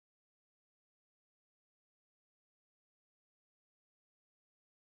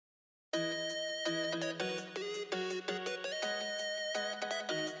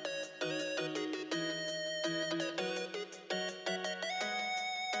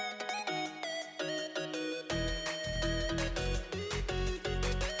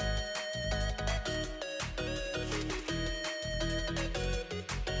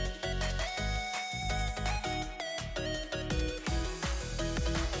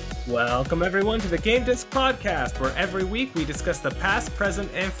Welcome everyone to the Game Disc Podcast, where every week we discuss the past, present,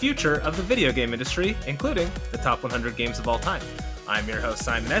 and future of the video game industry, including the top 100 games of all time. I'm your host,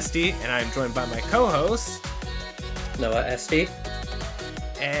 Simon Esty, and I'm joined by my co-host, Noah Esty.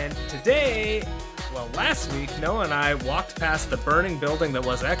 And today, last week, Noah and I walked past the burning building that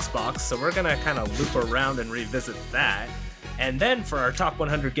was Xbox, so we're gonna kind of loop around and revisit that. And then for our top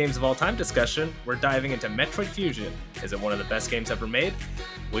 100 games of all time discussion, we're diving into Metroid Fusion. Is it one of the best games ever made?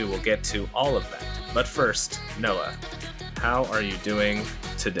 We will get to all of that. But first, Noah, how are you doing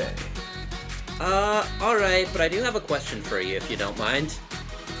today? Alright, but I do have a question for you, if you don't mind.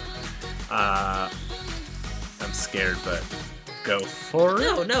 I'm scared, but go for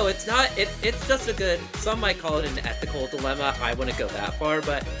it. No, it's not. It's just a good, some might call it an ethical dilemma. I wouldn't go that far,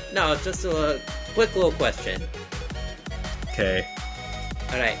 but no, it's just a quick little question. Okay.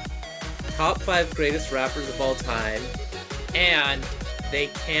 Alright. Top 5 greatest rappers of all time, and they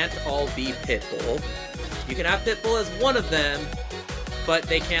can't all be Pitbull. You can have Pitbull as one of them, but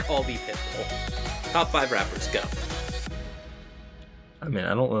they can't all be Pitbull. Top 5 rappers, go. I mean,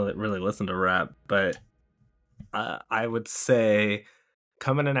 I don't really listen to rap, but I would say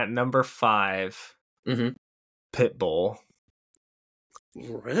coming in at number 5, Pitbull.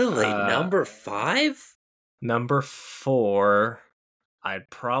 Really? Number 5? Number 4, I'd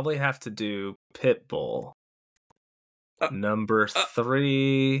probably have to do Pitbull. Number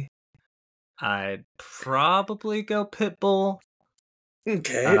 3, I'd probably go Pitbull.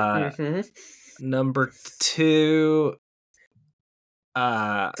 Okay. Number 2,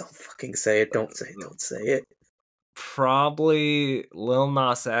 don't fucking say it. Don't say it. Probably Lil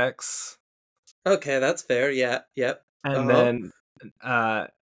Nas X. Okay, that's fair. Yeah. Yep. And then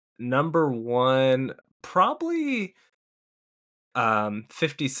number 1, probably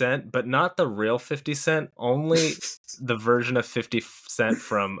 50 Cent, but not the real 50 Cent, only the version of 50 Cent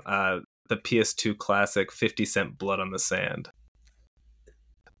from the PS2 classic 50 Cent Blood on the Sand.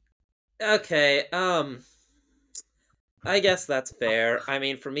 Okay, I guess that's fair. I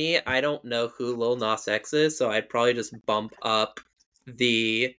mean, for me, I don't know who Lil Nas X is, so I'd probably just bump up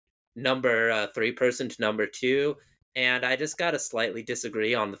the number 3 person to number 2, and I just gotta slightly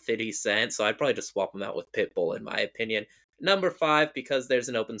disagree on the 50 Cent, so I'd probably just swap him out with Pitbull, in my opinion. Number 5, because there's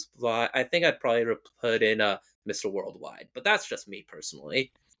an open spot, I think I'd probably put in Mr. Worldwide, but that's just me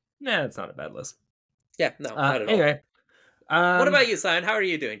personally. Nah, it's not a bad list. Yeah, no, not at anyway, all. What about you, Simon? How are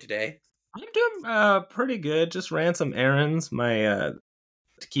you doing today? I'm doing pretty good. Just ran some errands. My to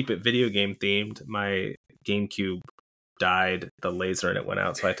keep it video game themed, my GameCube died. The laser in it went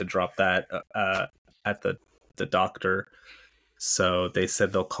out, so I had to drop that at the doctor. So they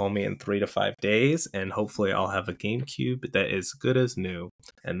said they'll call me in 3 to 5 days, and hopefully I'll have a GameCube that is good as new,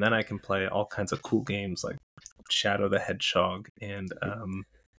 and then I can play all kinds of cool games like Shadow the Hedgehog and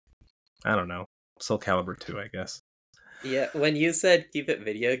I don't know, Soul Calibur 2, I guess. Yeah, when you said keep it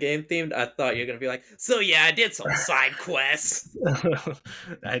video game themed, I thought you were going to be like, so yeah, I did some side quests.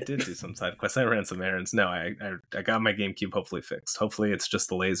 I did do some side quests. I ran some errands. No, I got my GameCube hopefully fixed. Hopefully it's just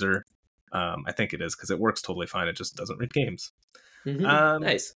the laser. I think it is, because it works totally fine. It just doesn't read games.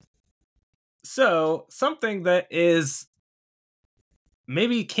 Nice. So, something that is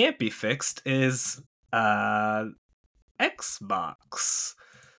maybe can't be fixed is Xbox.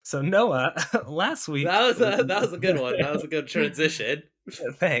 So Noah, last week that was a good one. That was a good transition.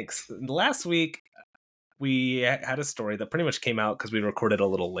 Thanks. Last week we had a story that pretty much came out because we recorded a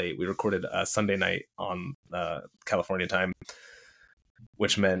little late. We recorded Sunday night on California time,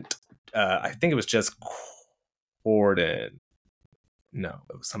 which meant I think it was just Gordon. No,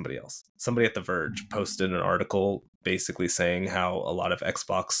 it was somebody else. Somebody at The Verge posted an article basically saying how a lot of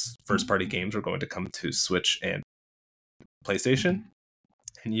Xbox first-party games were going to come to Switch and PlayStation.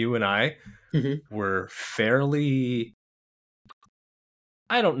 And you and I were fairly...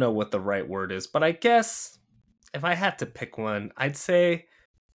 I don't know what the right word is, but I guess if I had to pick one, I'd say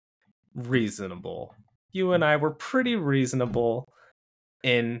reasonable. You and I were pretty reasonable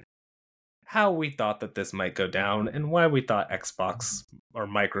in how we thought that this might go down and why we thought Xbox, or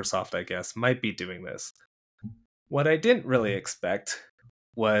Microsoft, I guess, might be doing this. What I didn't really expect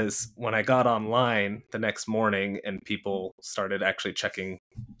was when I got online the next morning and people started actually checking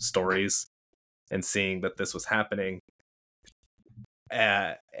stories and seeing that this was happening,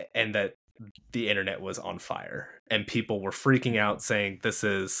 and that the internet was on fire and people were freaking out saying this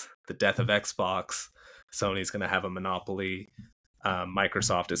is the death of Xbox. Sony's going to have a monopoly.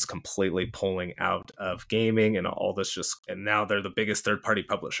 Microsoft is completely pulling out of gaming and all this and now they're the biggest third-party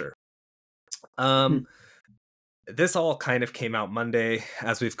publisher. This all kind of came out Monday.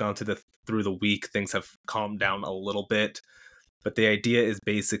 As we've gone through the week, things have calmed down a little bit. But the idea is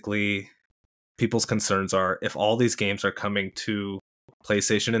basically people's concerns are if all these games are coming to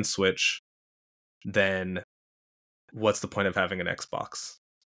PlayStation and Switch, then what's the point of having an Xbox?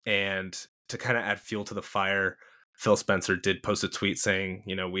 And to kind of add fuel to the fire, Phil Spencer did post a tweet saying,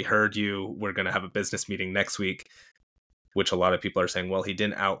 we heard you. We're going to have a business meeting next week, which a lot of people are saying, well, he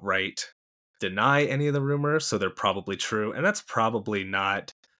didn't outright deny any of the rumors, so they're probably true. And that's probably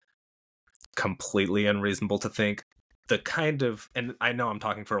not completely unreasonable to think. The kind of, and I know I'm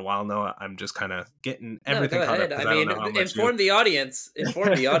talking for a while now, I'm just kind of getting everything go caught up ahead. because I I don't mean, know how much inform the audience.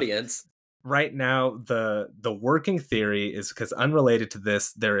 Inform the audience. Right now, the working theory is, because unrelated to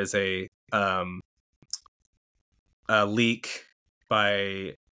this, there is a leak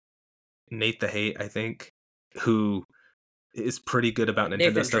by Nate the Hate, I think, who is pretty good about Nintendo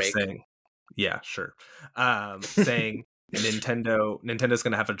Nathan stuff, Drake. saying, yeah, sure, saying Nintendo's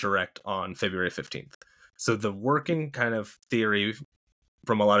going to have a direct on February 15th. So the working kind of theory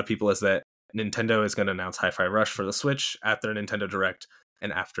from a lot of people is that Nintendo is going to announce Hi-Fi Rush for the Switch at their Nintendo Direct,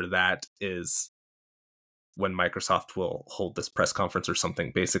 and after that is when Microsoft will hold this press conference or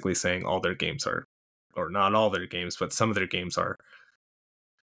something, basically saying all their games are, or not all their games, but some of their games are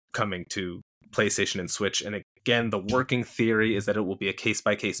coming to PlayStation and Switch. And again, the working theory is that it will be a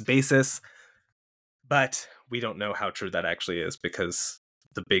case-by-case basis, but we don't know how true that actually is, because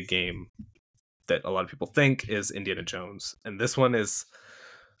the big game that a lot of people think is Indiana Jones. And this one is,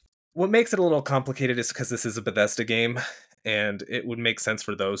 what makes it a little complicated is because this is a Bethesda game, and it would make sense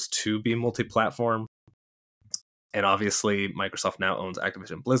for those to be multi-platform. And obviously, Microsoft now owns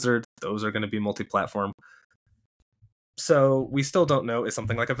Activision Blizzard. Those are going to be multi-platform. So we still don't know, is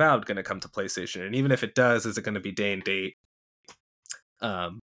something like Avowed going to come to PlayStation? And even if it does, is it going to be day and date?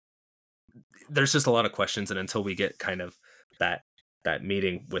 There's just a lot of questions, and until we get kind of that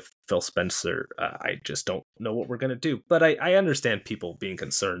meeting with Phil Spencer, I just don't know what we're going to do. But I understand people being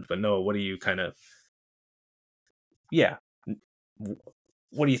concerned. But Noah, what do you kind of... Yeah.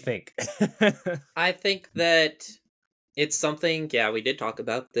 What do you think? I think that it's something, we did talk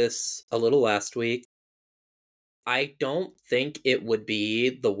about this a little last week. I don't think it would be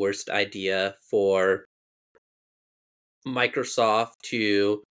the worst idea for Microsoft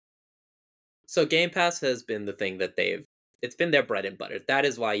to... So Game Pass has been the thing that it's been their bread and butter. That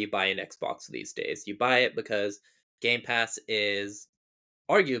is why you buy an Xbox these days. You buy it because Game Pass is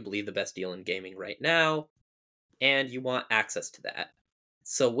arguably the best deal in gaming right now, and you want access to that.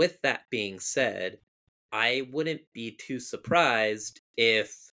 So with that being said, I wouldn't be too surprised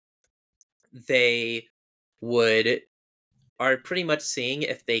if they are pretty much seeing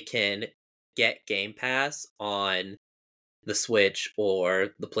if they can get Game Pass on the Switch or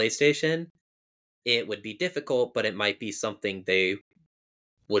the PlayStation. It would be difficult, but it might be something they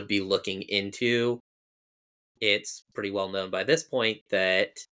would be looking into. It's pretty well known by this point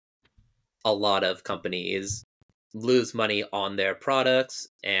that a lot of companies lose money on their products,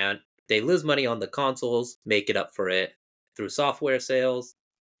 and they lose money on the consoles, make it up for it through software sales.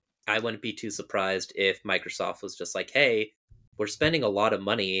 I wouldn't be too surprised if Microsoft was just like, hey, we're spending a lot of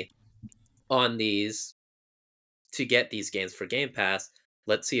money on these to get these games for Game Pass.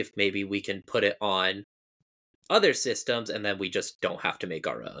 Let's see if maybe we can put it on other systems, and then we just don't have to make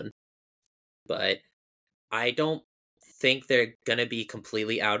our own. But I don't think they're gonna be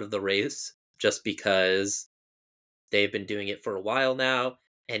completely out of the race just because they've been doing it for a while now,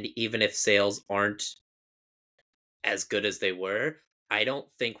 and even if sales aren't as good as they were, I don't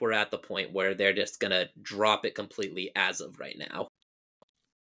think we're at the point where they're just gonna drop it completely as of right now.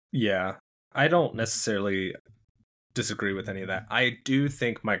 Yeah, I don't necessarily disagree with any of that. I do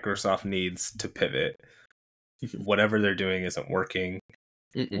think Microsoft needs to pivot. Whatever they're doing isn't working.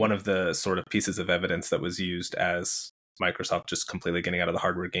 One of the sort of pieces of evidence that was used as Microsoft just completely getting out of the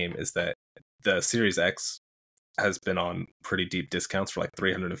hardware game is that the Series X has been on pretty deep discounts for like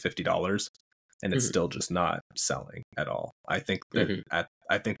 $350, and it's still just not selling at all. I think that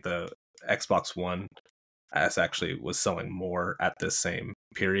I think the Xbox One S actually was selling more at this same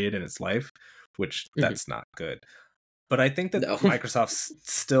period in its life, which that's not good. But I think that Microsoft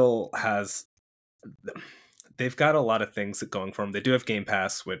still has... They've got a lot of things going for them. They do have Game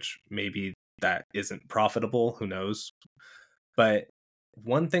Pass, which maybe that isn't profitable. Who knows? But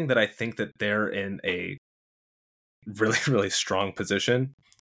one thing that I think that they're in a really, really strong position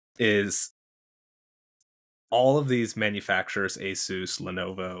is all of these manufacturers, Asus,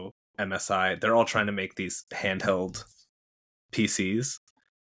 Lenovo, MSI, they're all trying to make these handheld PCs.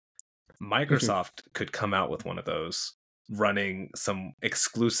 Microsoft could come out with one of those running some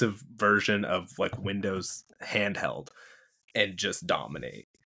exclusive version of like Windows handheld and just dominate.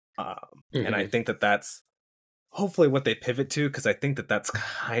 And I think that that's hopefully what they pivot to, because I think that that's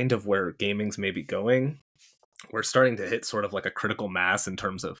kind of where gaming's maybe going. We're starting to hit sort of like a critical mass in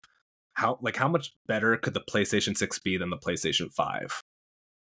terms of how much better could the PlayStation 6 be than the PlayStation 5?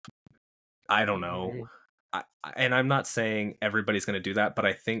 I don't know. Mhm. And I'm not saying everybody's going to do that, but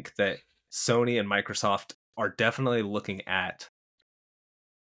I think that Sony and Microsoft are definitely looking at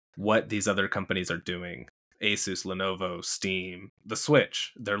what these other companies are doing. Asus, Lenovo, Steam, the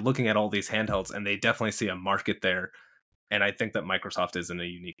Switch. They're looking at all these handhelds and they definitely see a market there. And I think that Microsoft is in a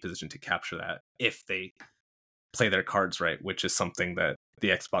unique position to capture that if they play their cards right, which is something that the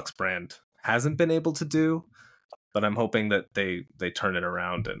Xbox brand hasn't been able to do. But I'm hoping that they turn it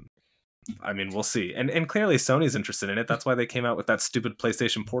around, and I mean, we'll see. And clearly Sony's interested in it. That's why they came out with that stupid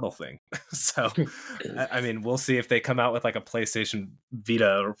PlayStation Portal thing. So, I mean, we'll see if they come out with like a PlayStation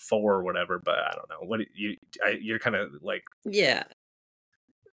Vita or 4 or whatever. But I don't know. You're kind of like, Yeah,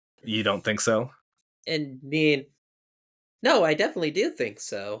 you don't think so? and no, I definitely do think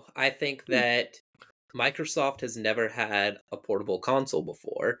so. I think Hmm. that Microsoft has never had a portable console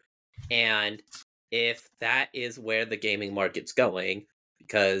before, and if that is where the gaming market's going,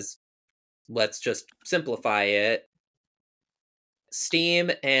 because let's just simplify it,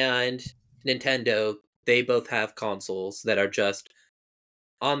 Steam and Nintendo, they both have consoles that are just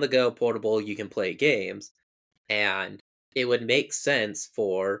on the go portable, you can play games, and it would make sense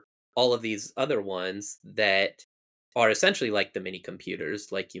for all of these other ones that are essentially like the mini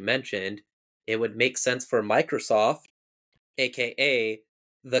computers, like you mentioned. It would make sense for Microsoft, aka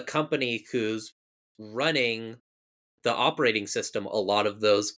the company who's running the operating system a lot of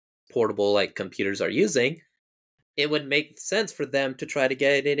those portable like computers are using. It would make sense for them to try to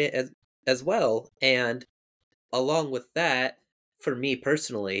get in it as well. And along with that, for me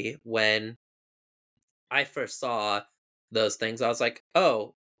personally, when I first saw those things, I was like,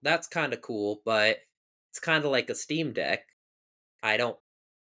 "Oh, that's kind of cool," but it's kind of like a Steam Deck. I don't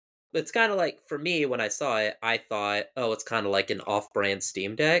It's kind of like for me when I saw it, I thought, "Oh, it's kind of like an off-brand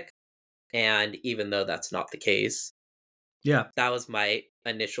Steam Deck." And even though that's not the case, Yeah. that was my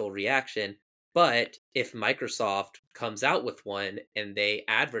initial reaction. But if Microsoft comes out with one and they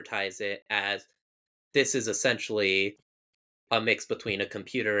advertise it as this is essentially a mix between a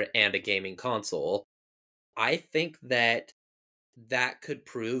computer and a gaming console, I think that that could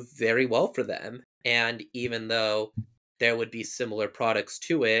prove very well for them. And even though there would be similar products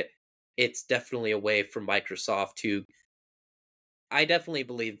to it, it's definitely a way for Microsoft to. I definitely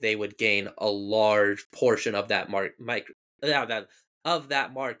believe they would gain a large portion of that of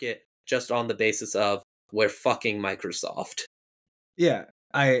that market just on the basis of we're fucking Microsoft. Yeah.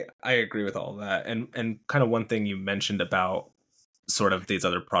 I agree with all of that. And kind of one thing you mentioned about sort of these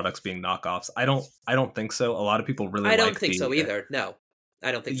other products being knockoffs. I don't think so. A lot of people really I don't like think so the either. No,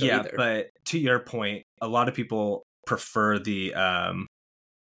 I don't think so yeah, either. but to your point, a lot of people prefer the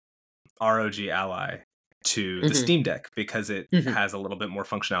ROG Ally to the Hmm. Steam Deck because it Hmm. has a little bit more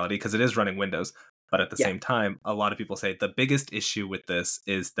functionality because it is running Windows. But at the Yeah. same time, a lot of people say the biggest issue with this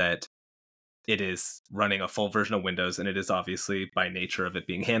is that it is running a full version of Windows, and it is obviously by nature of it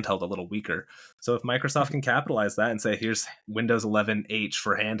being handheld a little weaker. So if Microsoft can capitalize that and say, here's Windows 11H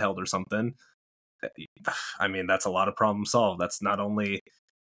for handheld or something, I mean, that's a lot of problem solved. That's not only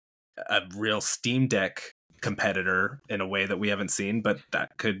a real Steam Deck competitor in a way that we haven't seen, but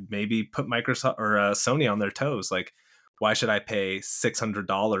that could maybe put Microsoft or Sony on their toes. Like, why should I pay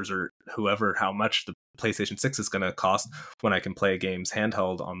 $600 or whoever how much the PlayStation 6 is going to cost when I can play games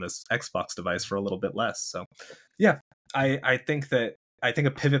handheld on this Xbox device for a little bit less? So, yeah, I think that I think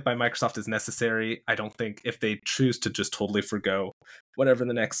a pivot by Microsoft is necessary. I don't think if they choose to just totally forgo whatever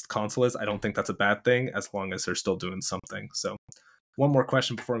the next console is, I don't think that's a bad thing as long as they're still doing something. So, one more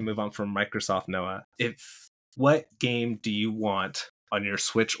question before we move on from Microsoft, Noah. If what game do you want on your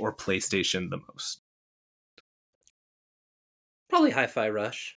Switch or PlayStation the most? Probably Hi-Fi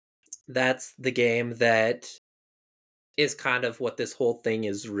Rush. That's the game that is kind of what this whole thing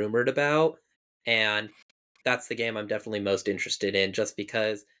is rumored about, and that's the game I'm definitely most interested in just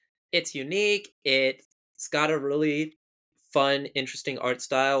because it's unique, it's got a really fun, interesting art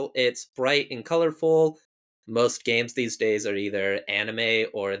style, it's bright and colorful. Most games these days are either anime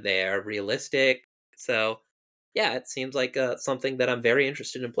or they're realistic, so yeah, it seems like something that I'm very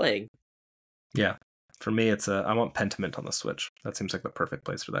interested in playing. Yeah, for me, it's I want Pentiment on the Switch. That seems like the perfect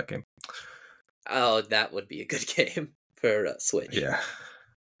place for that game. Oh, that would be a good game for Switch. Yeah,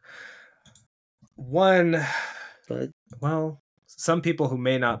 one. But Well, some people who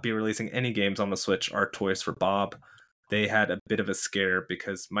may not be releasing any games on the Switch are Toys for Bob. They had a bit of a scare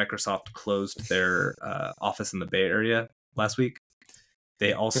because Microsoft closed their office in the Bay Area last week.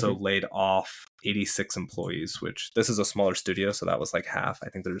 They also laid off 86 employees, which this is a smaller studio, so that was like half. I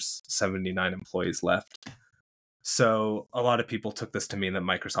think there's 79 employees left. So a lot of people took this to mean that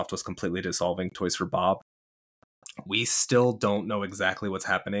Microsoft was completely dissolving Toys for Bob. We still don't know exactly what's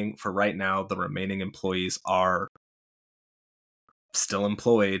happening. For right now, the remaining employees are still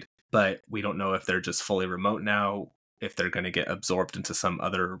employed, but we don't know if they're just fully remote now, if they're going to get absorbed into some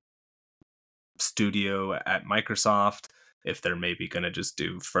other studio at Microsoft, if they're maybe going to just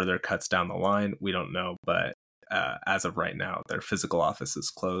do further cuts down the line. We don't know, but as of right now, their physical office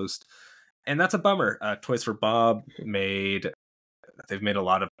is closed. And that's a bummer. Toys for Bob they've made a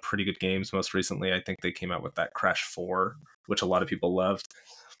lot of pretty good games. Most recently, I think they came out with that Crash 4, which a lot of people loved.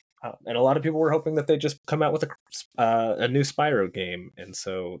 And a lot of people were hoping that they just come out with a new Spyro game. And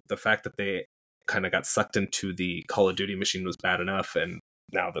so the fact that they kind of got sucked into the Call of Duty machine was bad enough. And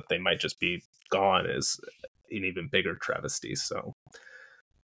now that they might just be gone is an even bigger travesty. So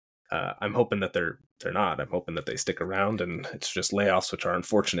I'm hoping that they're not. I'm hoping that they stick around, and it's just layoffs, which are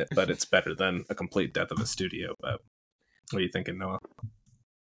unfortunate, but it's better than a complete death of a studio. But what are you thinking, Noah?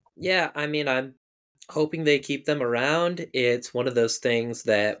 Yeah, I mean, I'm hoping they keep them around. It's one of those things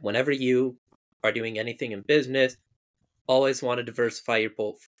that whenever you are doing anything in business, always want to diversify your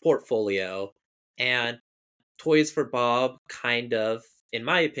portfolio. And Toys for Bob, kind of, in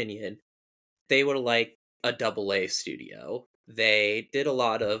my opinion, they were like a double A studio. They did a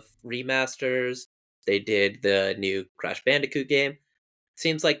lot of remasters. They did the new Crash Bandicoot game.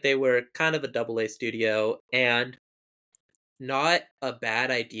 Seems like they were kind of a double A studio, and not a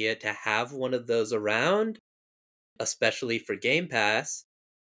bad idea to have one of those around, especially for Game Pass,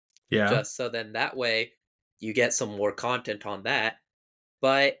 Yeah. just so then that way you get some more content on that.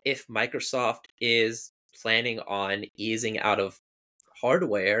 But if Microsoft is planning on easing out of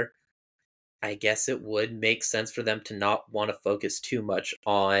hardware, I guess it would make sense for them to not want to focus too much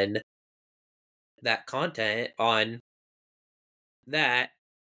on that content, on that.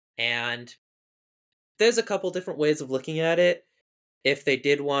 And there's a couple different ways of looking at it. If they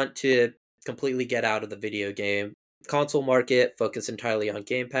did want to completely get out of the video game console market, focus entirely on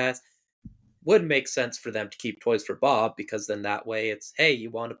Game Pass, would make sense for them to keep Toys for Bob, because then that way it's, hey, you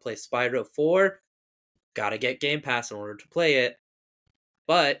want to play Spyro 4? Gotta get Game Pass in order to play it.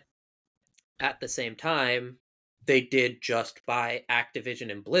 But at the same time, they did just buy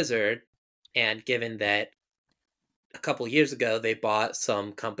Activision and Blizzard, and given that a couple years ago they bought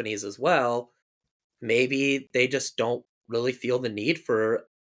some companies as well, maybe they just don't really feel the need for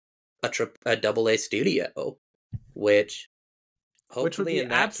a double A studio, which Which would hopefully be in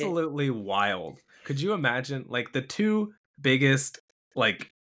that case, absolutely wild. Could you imagine, like, the two biggest,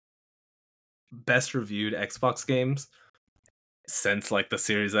 like, best reviewed Xbox games since, like, the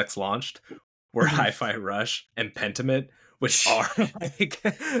Series X launched were Hi-Fi Rush and Pentiment, which are like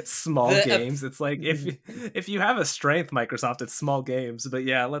small games. It's like if you have a strength, Microsoft, it's small games. But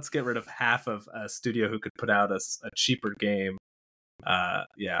yeah, let's get rid of half of a studio who could put out a cheaper game.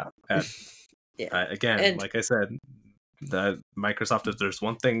 Yeah. Again, and like I said, the Microsoft, if there's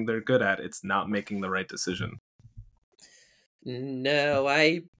one thing they're good at, it's not making the right decision. no,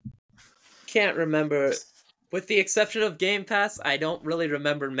 I can't remember. With the exception of Game Pass, I don't really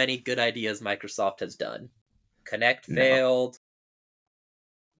remember many good ideas Microsoft has done. Connect failed.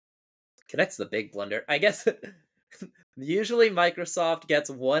 Connect's the big blunder. I guess usually Microsoft gets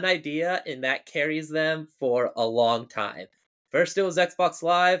one idea and that carries them for a long time. First it was Xbox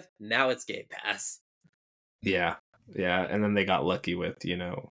Live, now it's Game Pass. Yeah, and then they got lucky with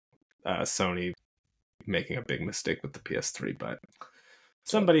Sony making a big mistake with the PS3, but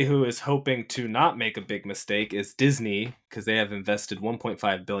somebody who is hoping to not make a big mistake is Disney, because they have invested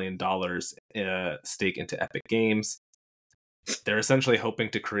 $1.5 billion stake into Epic Games. They're essentially hoping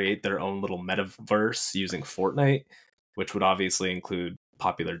to create their own little metaverse using Fortnite, which would obviously include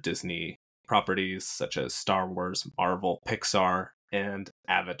popular Disney properties such as Star Wars, Marvel, Pixar, and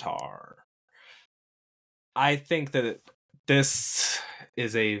Avatar. I think that this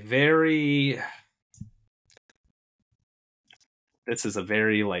is a very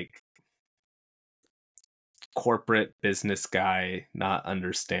like corporate business guy not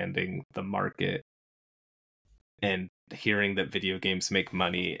understanding the market and hearing that video games make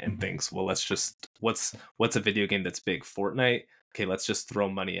money and thinks, well, let's just what's a video game that's big? Fortnite. Okay, let's just throw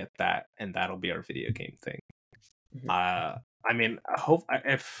money at that, and that'll be our video game thing. I mean, I hope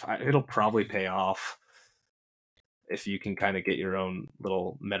if it'll probably pay off if you can kind of get your own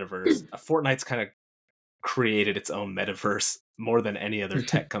little metaverse. Fortnite's kind of created its own metaverse more than any other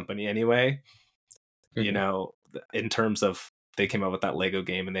tech company anyway. In terms of, they came out with that Lego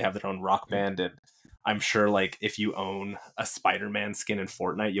game and they have their own Rock Band, and I'm sure like if you own a Spider-Man skin in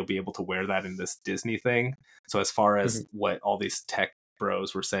Fortnite, you'll be able to wear that in this Disney thing. So as far as what all these tech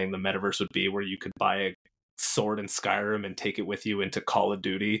bros were saying the metaverse would be, where you could buy a sword in Skyrim and take it with you into Call of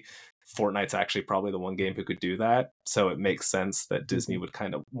Duty, Fortnite's actually probably the one game who could do that. So it makes sense that Disney would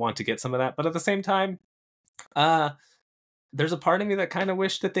kind of want to get some of that. But at the same time, there's a part of me that kind of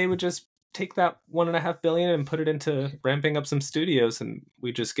wish that they would just take that 1.5 billion and put it into ramping up some studios, and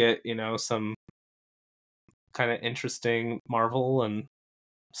we just get, you know, some kind of interesting Marvel and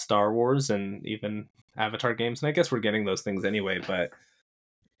Star Wars and even Avatar games. And I guess we're getting those things anyway, but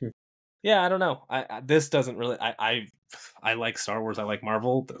yeah, I don't know. This doesn't really. I like Star Wars. I like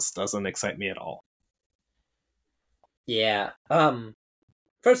Marvel. This doesn't excite me at all. Yeah.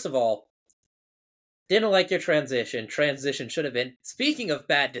 First of all, didn't like your transition. Transition should have been. Speaking of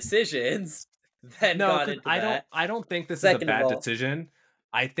bad decisions, then No, got into I that. don't think this Second is a of bad all, decision.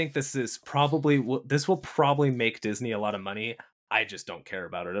 I think this is probably this will probably make Disney a lot of money. I just don't care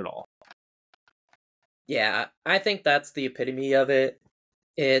about it at all. yeah, I think that's the epitome of it.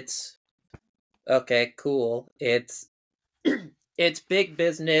 It's okay, cool. It's it's big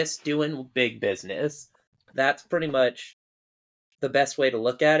business doing big business. That's pretty much the best way to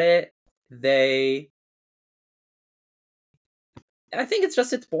look at it. I think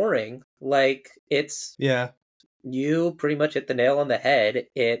it's boring. Like Yeah. you pretty much hit the nail on the head.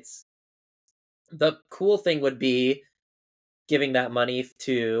 It's the cool thing would be giving that money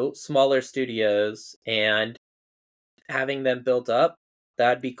to smaller studios and having them built up.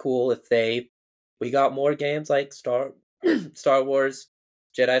 That'd be cool if we got more games like Star Wars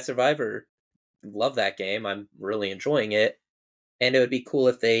Jedi Survivor. Love that game. I'm really enjoying it. And it would be cool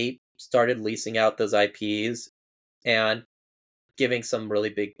if they started leasing out those IPs and giving some really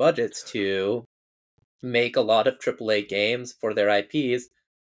big budgets to make a lot of AAA games for their IPs.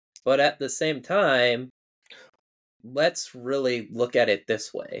 But at the same time, let's really look at it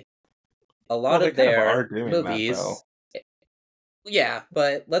this way. A lot Well, they of kind of are their doing that though. movies. Yeah,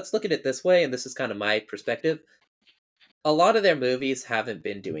 but let's look at it this way, and this is kind of my perspective. A lot of their movies haven't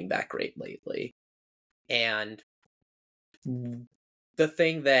been doing that great lately. And the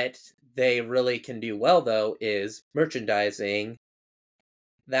thing that they really can do well, though, is merchandising.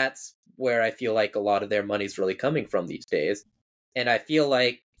 That's where I feel like a lot of their money's really coming from these days. And I feel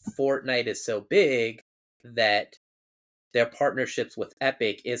like Fortnite is so big that their partnerships with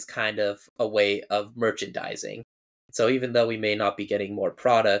Epic is kind of a way of merchandising. So even though we may not be getting more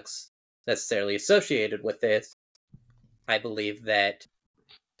products necessarily associated with this, I believe that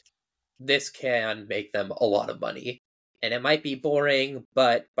this can make them a lot of money. And it might be boring,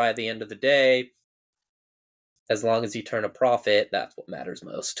 but by the end of the day, as long as you turn a profit, that's what matters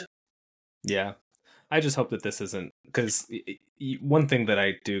most. Yeah. I just hope that this isn't, because one thing that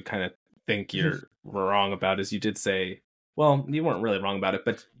I do kind of think you're wrong about is you did say, well, you weren't really wrong about it,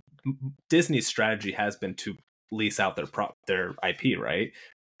 but Disney's strategy has been to lease out their IP, right?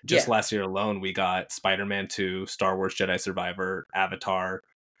 Just last year alone, we got Spider-Man 2, Star Wars Jedi Survivor, Avatar.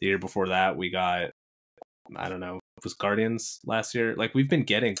 The year before that, we got, I don't know, it was Guardians last year. Like, we've been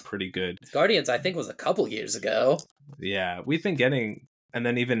getting pretty good. Guardians, I think, was a couple years ago. Yeah, we've been getting, and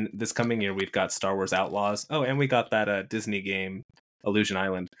then even this coming year, we've got Star Wars Outlaws. Oh, and we got that Disney game, Illusion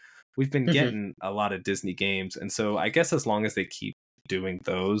Island. We've been getting a lot of Disney games, and so I guess as long as they keep doing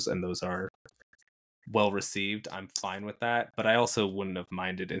those, and those are well received, I'm fine with that. But I also wouldn't have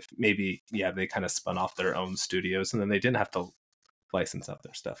minded if maybe, yeah, they kind of spun off their own studios, and then they didn't have to license out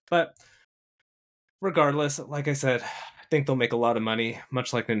their stuff. But regardless, like I said, I think they'll make a lot of money,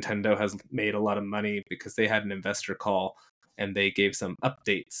 much like Nintendo has made a lot of money because they had an investor call and they gave some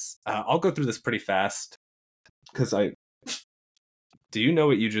updates. I'll go through this pretty fast because do you know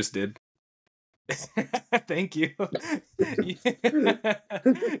what you just did? Thank you.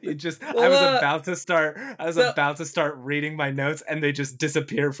 You just I was about to start reading my notes and they just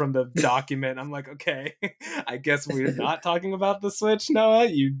disappear from the document. I'm like, okay, I guess we're not talking about the Switch, Noah.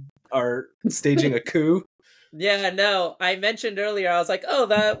 You are staging a coup. Yeah, no, I mentioned earlier, I was like, oh,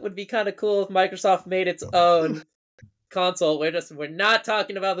 that would be kind of cool if Microsoft made its own console. We're not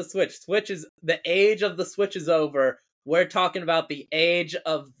talking about the Switch. The age of the Switch is over. We're talking about the age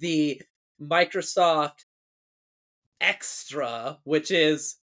of the Microsoft Extra, which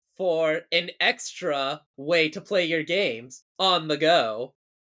is for an extra way to play your games on the go.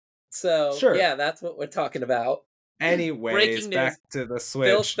 So, Sure. yeah, that's what we're talking about. Anyways, breaking back news, to the Switch.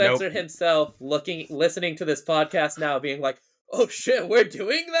 Phil Spencer himself listening to this podcast now, being like, oh shit, we're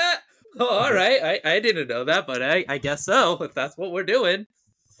doing that? Oh, all right. I didn't know that, but I guess so, if that's what we're doing.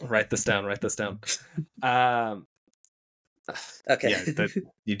 Write this down. Okay. Yeah,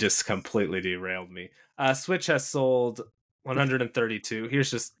 you just completely derailed me. Switch has sold 132. Here's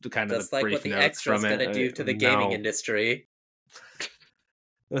just kind of the Just like what brief the notes extra's from it. gonna do to the gaming No, industry.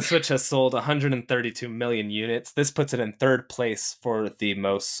 the Switch has sold 132 million units. This puts it in third place for the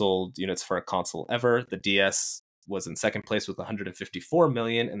most sold units for a console ever. The DS was in second place with 154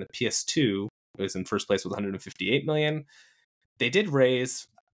 million, and the PS2 was in first place with 158 million. They did raise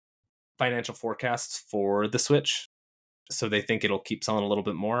financial forecasts for the Switch, so they think it'll keep selling a little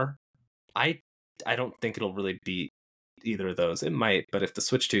bit more. I I don't think it'll really beat either of those. It might, but if the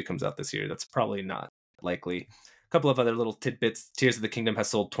Switch 2 comes out this year, that's probably not likely. A couple of other little tidbits. Tears of the Kingdom has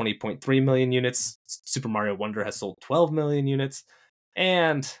sold 20.3 million units. Super Mario Wonder has sold 12 million units.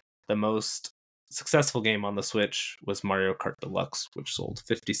 And the most successful game on the Switch was Mario Kart Deluxe, which sold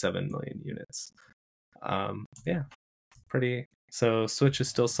 57 million units. Yeah, pretty. So Switch is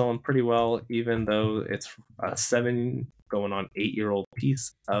still selling pretty well, even though it's a 7 going on 8-year-old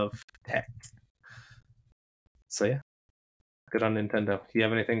piece of tech. So yeah, good on Nintendo. Do you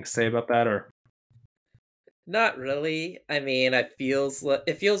have anything to say about that, or? Not really. I mean, it feels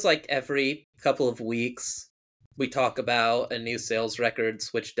like every couple of weeks we talk about a new sales record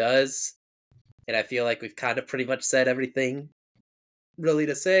Switch does, and I feel like we've kind of pretty much said everything really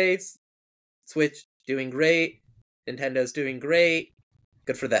to say. Switch doing great, Nintendo's doing great.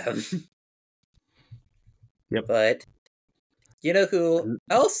 Good for them. Yep. But you know who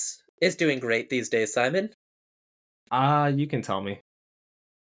else is doing great these days, Simon? You can tell me.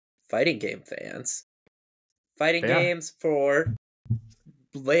 Fighting game fans. Fighting They are. games for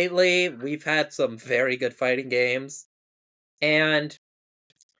lately, we've had some very good fighting games. And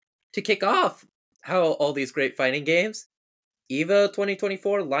to kick off how all these great fighting games, EVO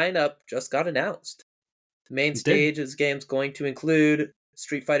 2024 lineup just got announced. The main It did. stage is games going to include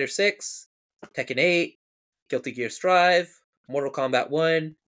Street Fighter 6, Tekken 8, Guilty Gear Strive, Mortal Kombat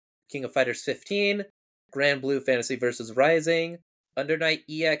 1, King of Fighters 15, Grand Blue Fantasy vs. Rising, Under Night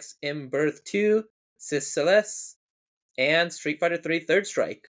EX M Birth 2, Cis Celeste, and Street Fighter 3 Third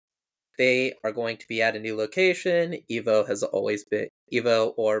Strike. They are going to be at a new location. EVO has always been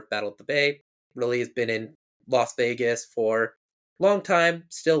EVO or Battle at the Bay. Really has been in Las Vegas for a long time,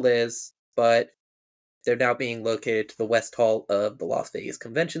 still is, but they're now being located to the West Hall of the Las Vegas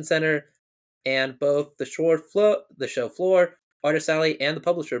Convention Center, and both the show floor, artist alley, and the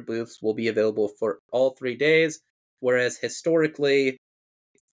publisher booths will be available for all 3 days. Whereas historically,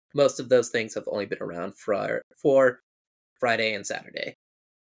 most of those things have only been around for Friday and Saturday.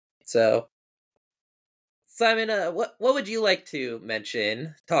 So, Simon, what would you like to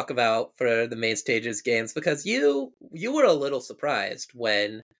talk about for the main stages games? Because you were a little surprised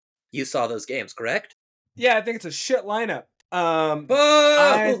when you saw those games, correct? Yeah, I think it's a shit lineup. Boo!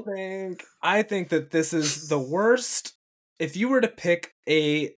 I think that this is the worst. If you were to pick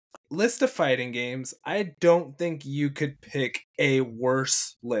a list of fighting games, I don't think you could pick a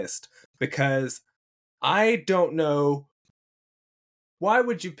worse list, because I don't know why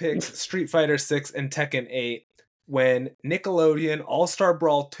would you pick Street Fighter 6 and Tekken 8 when Nickelodeon All-Star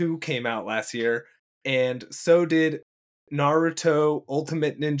Brawl 2 came out last year, and so did Naruto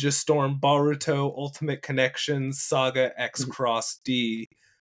Ultimate Ninja Storm, Boruto Ultimate Connections, Saga X Cross D.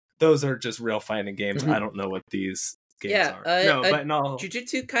 Those are just real fighting games. I don't know what these games Yeah, are. No, but no.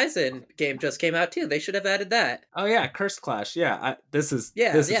 Jujutsu Kaisen game just came out too. They should have added that. Oh yeah, Cursed Clash. Yeah, this is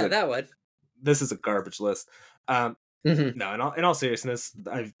That one. this is a garbage list. Mm-hmm. No, in all seriousness,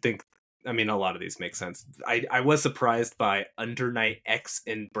 I think, I mean, a lot of these make sense. I was surprised by Under Night X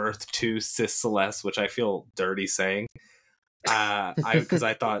in Birth to Cis Celeste, which I feel dirty saying. Because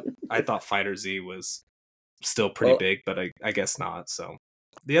I thought Fighter Z was still pretty big, but I guess not. So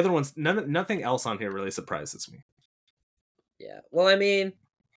the other ones, nothing else on here really surprises me. Yeah. Well, I mean,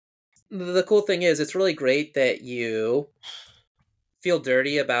 the cool thing is, it's really great that you feel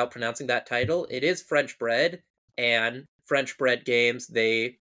dirty about pronouncing that title. It is French bred, and French bred games,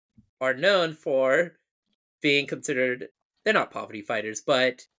 they are known for being considered, they're not poverty fighters,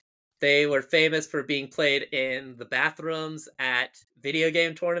 but they were famous for being played in the bathrooms at video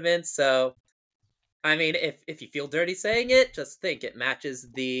game tournaments. So, I mean, if you feel dirty saying it, just think it matches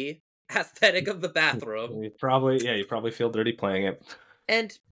the aesthetic of the bathroom. You probably feel dirty playing it.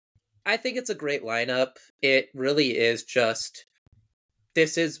 And I think it's a great lineup. It really is just,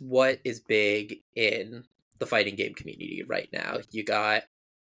 this is what is big in the fighting game community right now. You got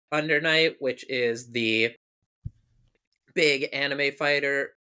Under Night, which is the big anime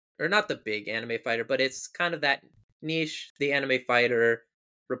fighter, or not the big anime fighter, but it's kind of that niche, the anime fighter,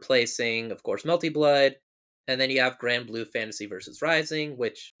 replacing, of course, Melty Blood. And then you have Grand Blue Fantasy vs. Rising,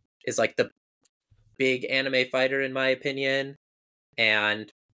 which is like the big anime fighter in my opinion,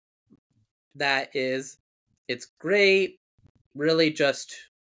 and it's great, really just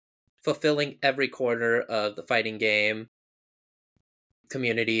fulfilling every corner of the fighting game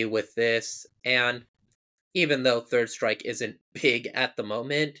community with this. And even though Third Strike isn't big at the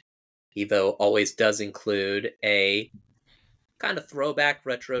moment, Evo always does include a kind of throwback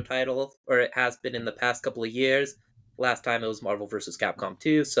retro title, or it has been in the past couple of years. Last time it was Marvel vs. Capcom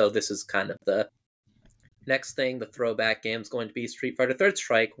 2, so this is kind of the next thing. The throwback game is going to be Street Fighter Third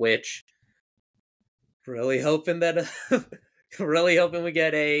Strike, which really hoping that really hoping we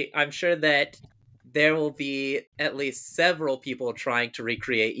get I'm sure that there will be at least several people trying to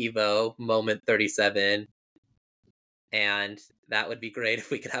recreate Evo Moment 37, and that would be great if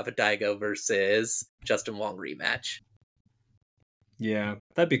we could have a Daigo versus Justin Wong rematch. Yeah,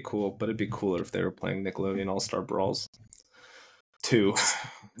 that'd be cool, but it'd be cooler if they were playing Nickelodeon All-Star Brawls 2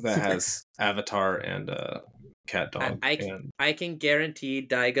 that has Avatar and Cat Dog. I can guarantee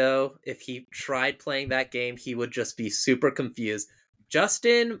Daigo, if he tried playing that game, he would just be super confused.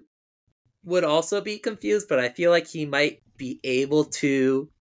 Justin would also be confused, but I feel like he might be able to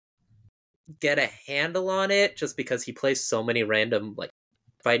get a handle on it just because he plays so many random like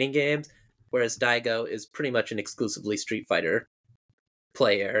fighting games, whereas Daigo is pretty much an exclusively Street Fighter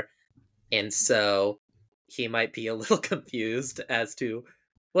player, and so he might be a little confused as to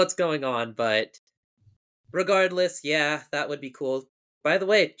what's going on, but regardless, yeah, that would be cool. By the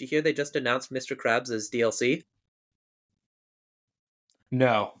way, did you hear they just announced Mr. Krabs as DLC?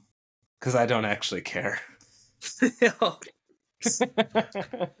 No, because I don't actually care.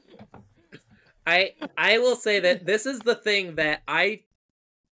 I will say that this is the thing that I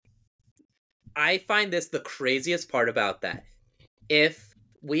find this the craziest part about that. If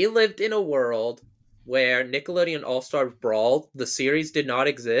we lived in a world where Nickelodeon All-Star Brawl, the series, did not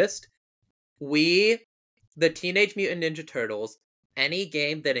exist, the Teenage Mutant Ninja Turtles, any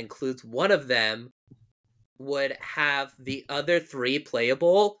game that includes one of them would have the other three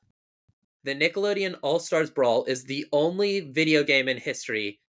playable. The Nickelodeon All-Stars Brawl is the only video game in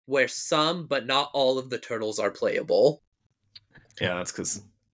history where some, but not all of the turtles are playable. Yeah, that's because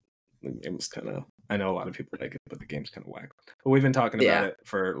the game was kind of... I know a lot of people like it, but the game's kind of whack. But we've been talking about it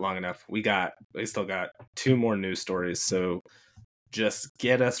for long enough. We still got 2 more news stories, so just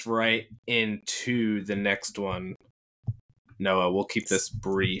get us right into the next one. Noah, we'll keep this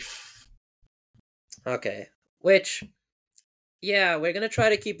brief. Okay. Which, yeah, we're gonna try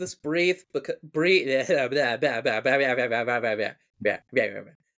to keep this brief because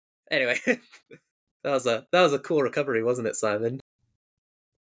Anyway, that was a cool recovery, wasn't it, Simon?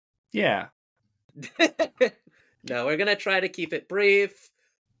 Yeah. No, we're gonna try to keep it brief.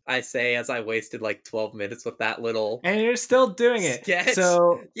 I say as I wasted like 12 minutes with that little and you're still doing it. Sketch.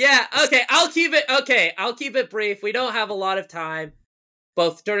 So yeah, okay, I'll keep it brief. We don't have a lot of time,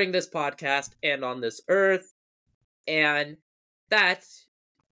 both during this podcast and on this earth. And that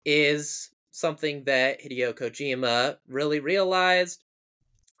is something that Hideo Kojima really realized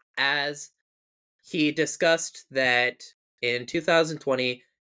as he discussed that in 2020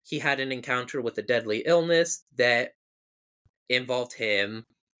 he had an encounter with a deadly illness that involved him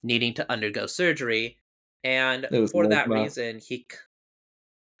needing to undergo surgery, and for that reason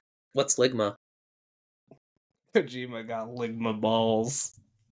What's Ligma? Kojima got Ligma balls.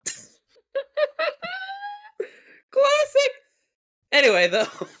 Classic! Anyway, though,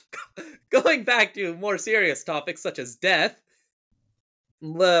 going back to more serious topics such as death,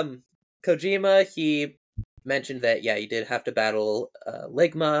 Kojima, he mentioned that, yeah, he did have to battle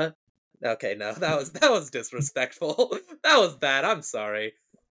Ligma. Okay, no, that was disrespectful. That was bad, I'm sorry.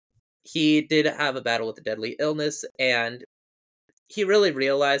 He did have a battle with a deadly illness, and he really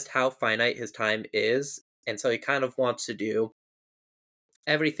realized how finite his time is, and so he kind of wants to do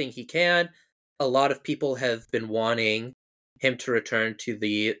everything he can. A lot of people have been wanting him to return to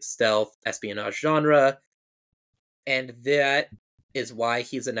the stealth espionage genre, and that is why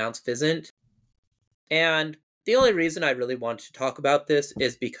he's announced Physant. And the only reason I really wanted to talk about this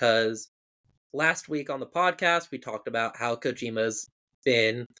is because last week on the podcast we talked about how Kojima's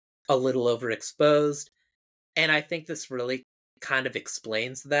been a little overexposed, and I think this really kind of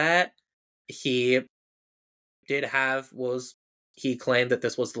explains that. He claimed that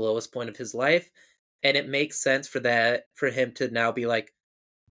this was the lowest point of his life, and it makes sense for him to now be like,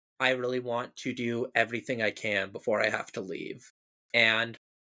 I really want to do everything I can before I have to leave. And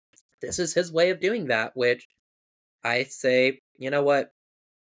this is his way of doing that, which I say, you know what?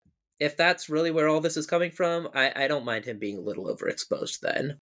 If that's really where all this is coming from, I don't mind him being a little overexposed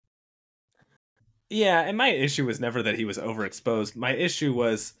then. Yeah, and my issue was never that he was overexposed. My issue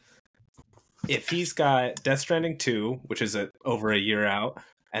was if he's got Death Stranding 2, which is over a year out,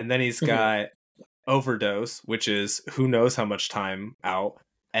 and then he's got Overdose, which is who knows how much time out,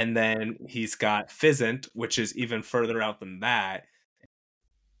 and then he's got Fizzant, which is even further out than that.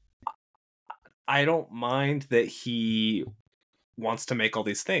 I don't mind that he wants to make all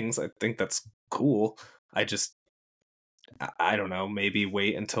these things. I think that's cool. I don't know, maybe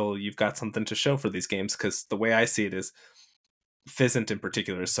wait until you've got something to show for these games, because the way I see it is Fizzant in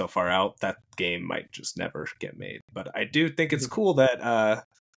particular is so far out that game might just never get made. But I do think it's cool that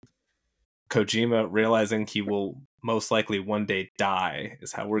Kojima realizing he will most likely one day die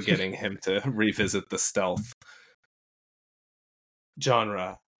is how we're getting him to revisit the stealth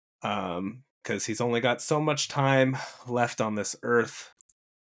genre. Because he's only got so much time left on this earth.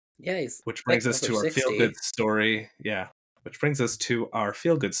 Yeah, he's which brings us over to our 60. feel-good story. Yeah, which brings us to our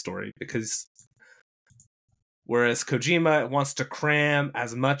feel-good story, because whereas Kojima wants to cram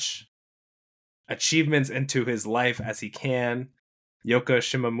as much achievements into his life as he can, Yoko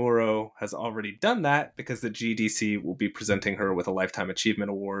Shimomuro has already done that because the GDC will be presenting her with a Lifetime Achievement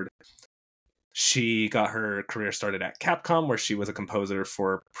Award. She got her career started at Capcom, where she was a composer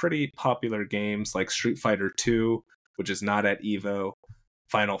for pretty popular games like Street Fighter 2, which is not at EVO,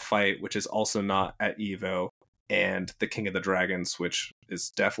 Final Fight, which is also not at EVO, and The King of the Dragons, which is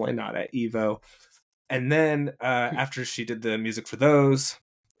definitely not at EVO. And then after she did the music for those,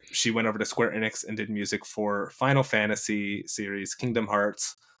 she went over to Square Enix and did music for Final Fantasy series, Kingdom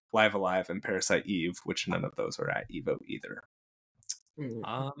Hearts, Live Alive, and Parasite Eve, which none of those are at EVO either.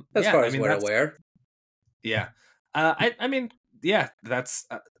 As far as we're aware. Yeah. I mean, yeah, that's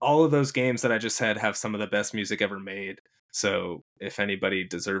all of those games that I just said have some of the best music ever made. So if anybody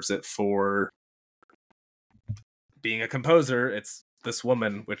deserves it for being a composer, it's this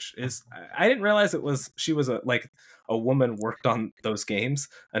woman, which is, I didn't realize she was a woman worked on those games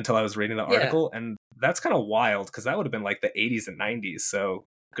until I was reading the article. And that's kind of wild, because that would have been like the 80s and 90s. So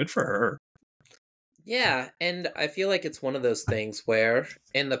good for her. Yeah, and I feel like it's one of those things where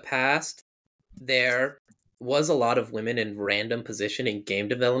in the past there was a lot of women in random position in game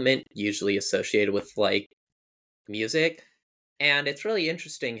development, usually associated with like music, and it's really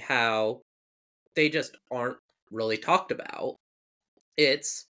interesting how they just aren't really talked about.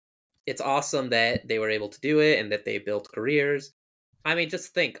 It's awesome that they were able to do it and that they built careers. I mean,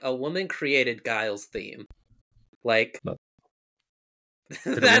 just think, a woman created Guile's theme. Like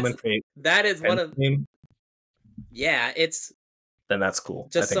that is one of theme? Yeah, it's then that's cool.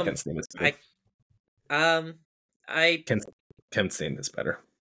 Just I think Ken's theme is better. Ken's theme is better.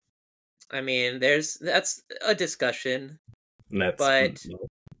 I mean, that's a discussion. But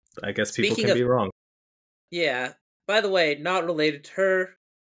I guess people can be wrong. Yeah. By the way, not related to her,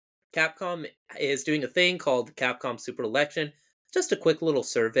 Capcom is doing a thing called Capcom Super Election. Just a quick little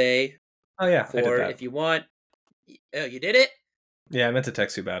survey. Oh yeah, I did that. If you want. Oh, you did it? Yeah, I meant to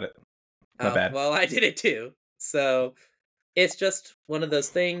text you about it. My bad. Well, I did it too. So it's just one of those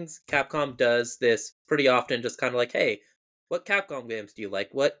things. Capcom does this pretty often, just kind of like, hey, what Capcom games do you like?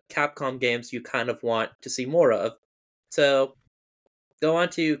 What Capcom games do you kind of want to see more of? So go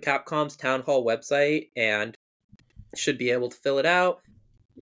onto Capcom's Town Hall website and should be able to fill it out.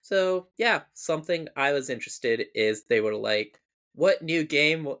 So yeah, something I was interested is they were like, what new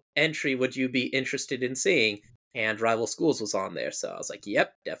game entry would you be interested in seeing? And Rival Schools was on there, so I was like,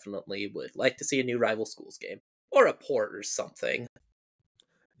 yep, definitely would like to see a new Rival Schools game. Or a port or something.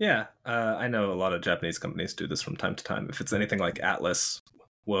 Yeah, I know a lot of Japanese companies do this from time to time. If it's anything like Atlas,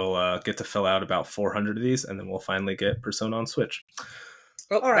 we'll get to fill out about 400 of these, and then we'll finally get Persona on Switch.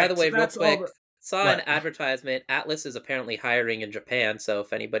 Oh, all right, by the way, real quick, saw an advertisement. Atlas is apparently hiring in Japan, so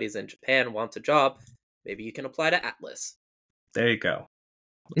if anybody's in Japan and wants a job, maybe you can apply to Atlas. There you go.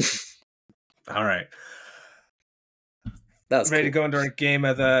 All right. That was ready to go into our game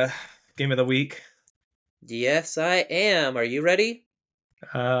of the week? Yes, I am. Are you ready?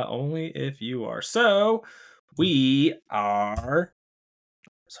 Only if you are. So we are.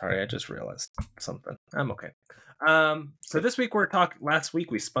 Sorry, I just realized something. I'm okay. So this week last week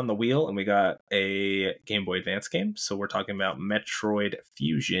we spun the wheel and we got a Game Boy Advance game. So we're talking about Metroid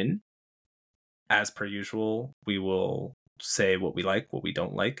Fusion. As per usual, we will say what we like, what we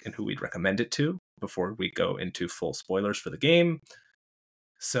don't like, and who we'd recommend it to before we go into full spoilers for the game.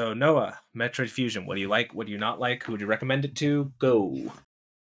 So Noah, Metroid Fusion, what do you like? What do you not like? Who would you recommend it to? Go.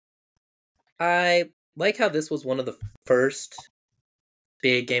 I like how this was one of the first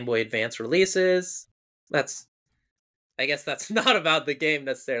big Game Boy Advance releases. I guess that's not about the game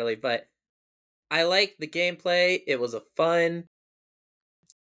necessarily, but I like the gameplay. It was a fun,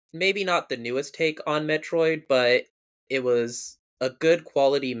 maybe not the newest take on Metroid, but it was a good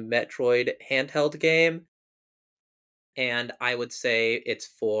quality Metroid handheld game, and I would say it's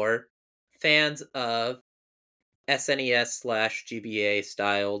for fans of SNES/GBA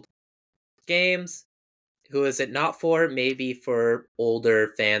styled games. Who is it not for? Maybe for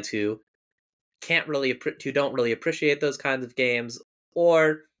older fans who who don't really appreciate those kinds of games,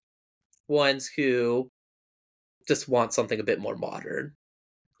 or ones who just want something a bit more modern,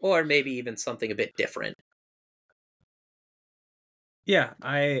 or maybe even something a bit different. Yeah,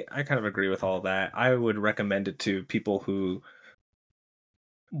 I kind of agree with all that. I would recommend it to people who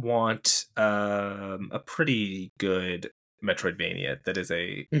want a pretty good Metroidvania that is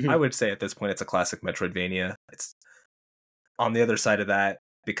I Mhm, would say at this point it's a classic Metroidvania. It's on the other side of that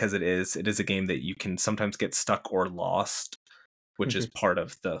because it is a game that you can sometimes get stuck or lost, which is mhm. part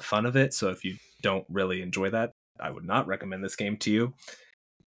of the fun of it. So if you don't really enjoy that, I would not recommend this game to you.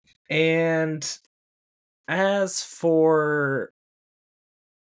 And as for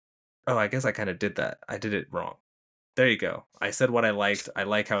oh, I guess I kind of did that. I did it wrong. There you go. I said what I liked. I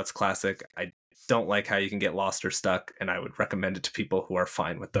like how it's classic. I don't like how you can get lost or stuck, and I would recommend it to people who are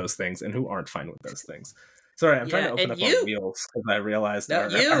fine with those things and who aren't fine with those things. Sorry, I'm trying Yeah, to open and up our wheels because I realized no,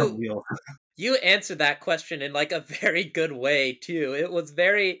 our wheel. you answered that question in like a very good way too.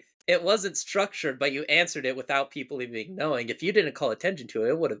 It wasn't structured, but you answered it without people even knowing. If you didn't call attention to it,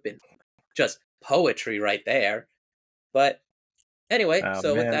 it would have been just poetry right there. But anyway, Oh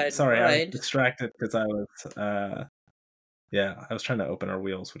so with man, that in sorry, I was mind, distracted because I was yeah, I was trying to open our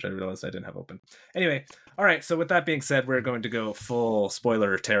wheels, which I realized I didn't have open. Anyway, all right, so with that being said, we're going to go full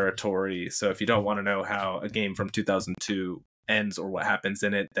spoiler territory. So if you don't want to know how a game from 2002 ends or what happens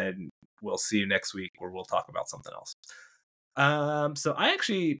in it, then we'll see you next week where we'll talk about something else. So I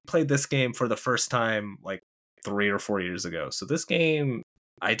actually played this game for the first time like 3 or 4 years ago. So this game,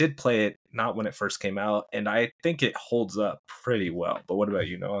 I did play it not when it first came out, and I think it holds up pretty well. But what about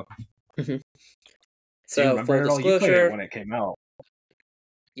you, Noah? Mhm. Do you So remember full it at all? You played it when disclosure, it came out.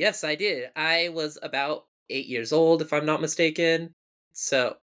 yes, I did. I was about 8 years old, if I'm not mistaken.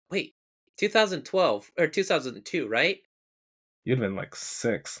 So wait, 2012 or 2002, right? You'd have been like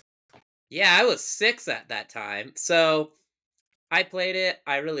 6. Yeah, I was 6 at that time. So I played it.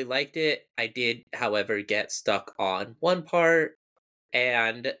 I really liked it. I did, however, get stuck on one part,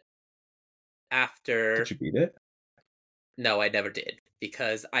 and Did after you beat it? no, I never did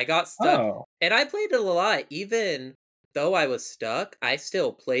because I got stuck, Oh, and I played it a lot. Even though I was stuck, I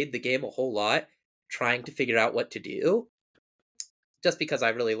still played the game a whole lot, trying to figure out what to do, just because I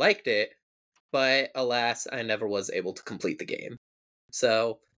really liked it. But alas, I never was able to complete the game.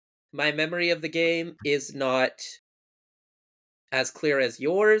 So my memory of the game is not as clear as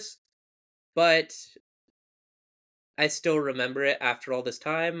yours, but I still remember it after all this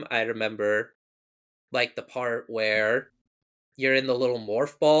time. I remember like the part where you're in the little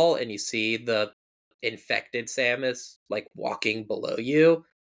morph ball and you see the infected Samus like walking below you.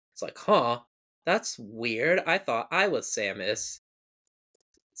 It's like, huh, that's weird. I thought I was Samus.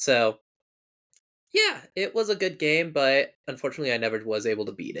 So, yeah, it was a good game, but unfortunately I never was able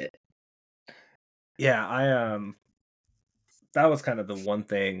to beat it. yeah. That was kind of the one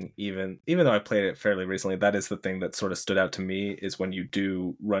thing. Even though I played it fairly recently, that is the thing that sort of stood out to me is when you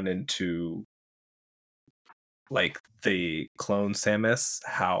do run into like the clone Samus,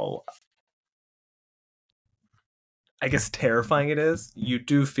 how I guess terrifying it is. You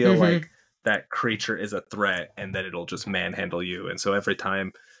do feel Mhm. like that creature is a threat and that it'll just manhandle you. And so every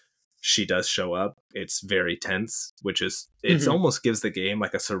time she does show up, it's very tense, which is it's Mhm. almost gives the game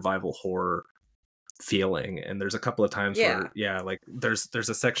like a survival horror feeling. And there's a couple of times where Yeah. yeah, like there's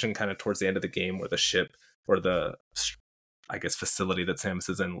a section kind of towards the end of the game where the ship or the I guess facility that Samus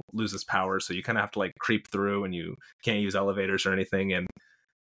is in loses power, so you kind of have to like creep through and you can't use elevators or anything. And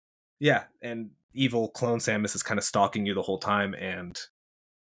yeah, and evil clone Samus is kind of stalking you the whole time, and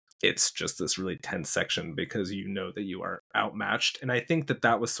it's just this really tense section because you know that you are outmatched. And I think that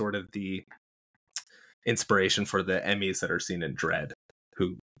that was sort of the inspiration for the Emmys that are seen in Dread,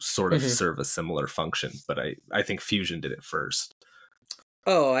 who sort of Mhm. serve a similar function. But I think Fusion did it first.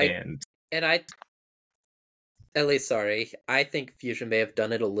 Oh, I And and I at least sorry, I think Fusion may have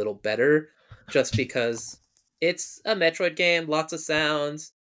done it a little better just because it's a Metroid game, lots of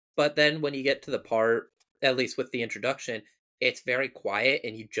sounds, but then when you get to the part, at least with the introduction, it's very quiet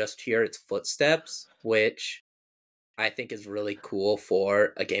and you just hear its footsteps, which I think is really cool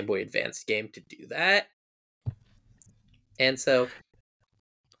for a Game Boy Advance game to do that. And so,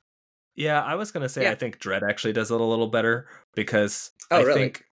 yeah, I was going to say I yeah. think Dread actually does it a little better because Oh, I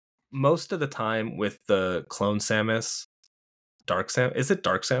really? think most of the time with the clone Samus, Dark Sam is it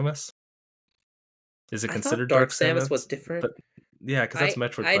Dark Samus? Is it I thought considered Dark Dark Samus was Samus? But different. Yeah, because that's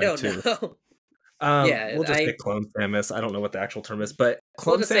Metroid I Prime don't 2. know. Yeah, We'll just say I Clone Samus. I don't know what the actual term is, but we'll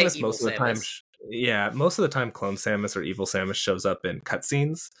Clone just say Samus Evil most of the time, Samus. yeah, most of the time Clone Samus or Evil Samus shows up in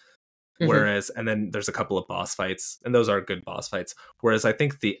cutscenes. Hmm. Whereas, and then there's a couple of boss fights, and those are good boss fights. Whereas I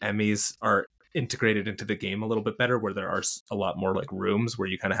think the Emmys are integrated into the game a little bit better, where there are a lot more like rooms where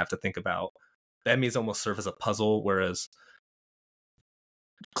you kind of have to think about. The Emmys almost serve as a puzzle, whereas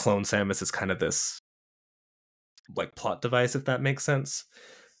Clone Samus is kind of this like plot device, if that makes sense.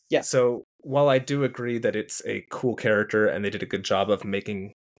 Yeah. So while I do agree that it's a cool character and they did a good job of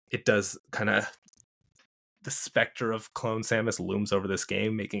making it, does kind of the specter of Clone Samus looms over this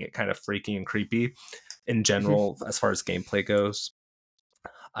game, making it kind of freaky and creepy in Hmm. general as far as gameplay goes.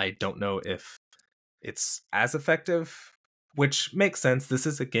 I don't know if it's as effective, which makes sense. This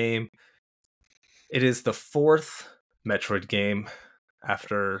is a game. It is the fourth Metroid game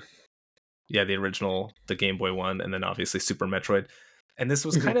after, yeah, the original, the Game Boy one, and then obviously Super Metroid. And this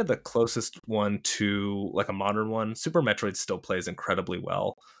was Hmm. kind of the closest one to like a modern one. Super Metroid still plays incredibly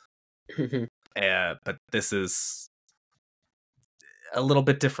well, Hmm. but this is a little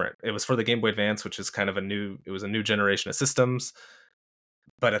bit different. It was for the Game Boy Advance, which is kind of it was a new generation of systems,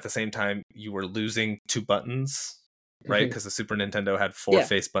 but at the same time, you were losing two buttons, right? Hmm. Because the Super Nintendo had four Yeah.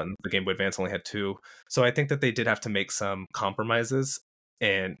 face buttons, the Game Boy Advance only had two. So I think that they did have to make some compromises,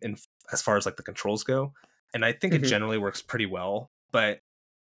 and as far as like the controls go, and I think it Hmm. generally works pretty well. But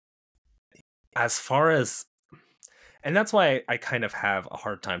as far as, and that's why I kind of have a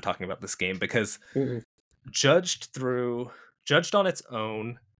hard time talking about this game, because Hmm. judged on its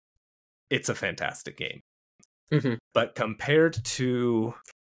own, it's a fantastic game. Hmm. But compared to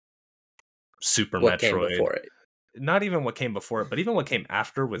Super What came Metroid, before it? not even what came before it, but even what came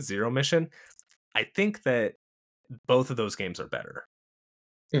after with Zero Mission, I think that both of those games are better.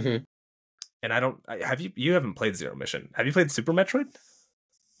 Hmm. And I don't have you haven't played Zero Mission. Have you played Super Metroid?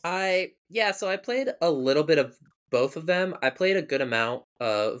 So I played a little bit of both of them. I played a good amount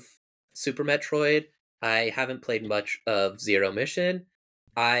of Super Metroid. I haven't played much of Zero Mission.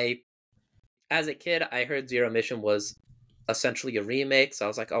 I As a kid, I heard Zero Mission was essentially a remake, so I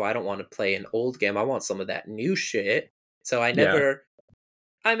was like, "Oh, I don't want to play an old game. I want some of that new shit." So I Yeah. never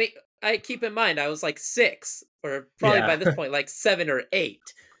I mean, I keep in mind I was like 6 or probably by Yeah. this point like 7 or 8.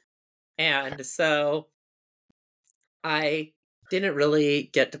 And so I didn't really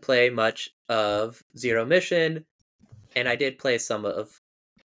get to play much of Zero Mission, and I did play some of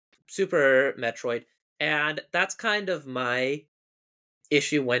Super Metroid, and that's kind of my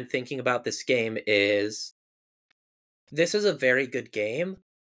issue when thinking about this game is this is a very good game,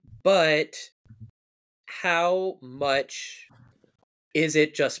 but how much is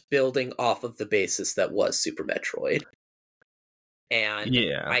it just building off of the basis that was Super Metroid? And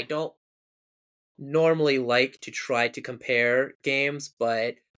Yeah. I don't normally like to try to compare games,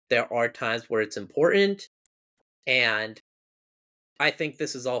 but there are times where it's important, and I think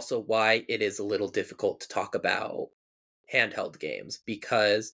this is also why it is a little difficult to talk about handheld games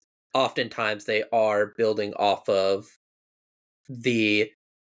because oftentimes they are building off of the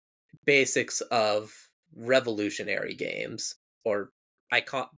basics of revolutionary games or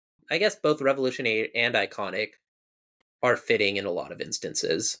icon I guess both revolutionary and iconic are fitting in a lot of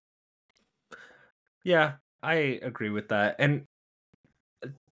instances. Yeah, I agree with that. And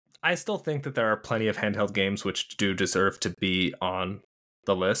I still think that there are plenty of handheld games which do deserve to be on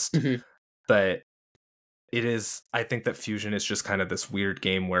the list, Mhm. but I think that Fusion is just kind of this weird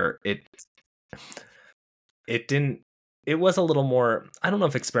game where it didn't it was a little more, I don't know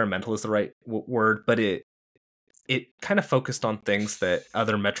if experimental is the right word, but it kind of focused on things that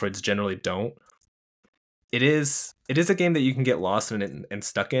other Metroids generally don't. It is a game that you can get lost in and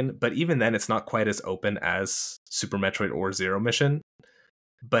stuck in, but even then it's not quite as open as Super Metroid or Zero Mission.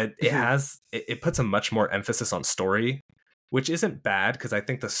 But Mhm. it puts a much more emphasis on story, which isn't bad because I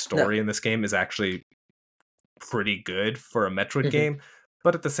think the No. story in this game is actually pretty good for a Metroid Mhm. game.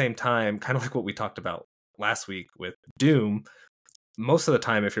 But at the same time, kind of like what we talked about last week with Doom, most of the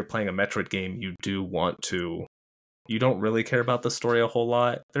time if you're playing a Metroid game, you don't really care about the story a whole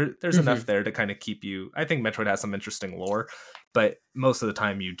lot. There's enough Mhm. there to kind of keep you. I think Metroid has some interesting lore, but most of the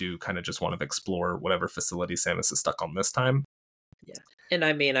time you do kind of just want to explore whatever facility Samus is stuck on this time. Yeah. And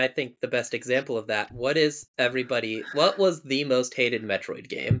I mean, I think the best example of that, what was the most hated Metroid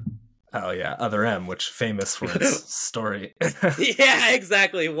game? Oh yeah, Other M, which famous for its story. Yeah,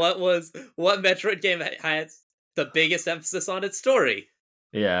 exactly. What Metroid game has the biggest emphasis on its story?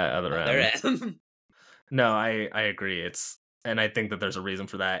 Yeah, Other Other M. M. No, I agree. And I think that there's a reason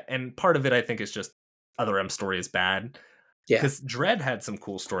for that. And part of it I think is just Other M story is bad Yeah. because Dread had some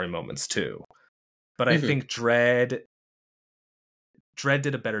cool story moments too. But I Hmm. think Dread Dread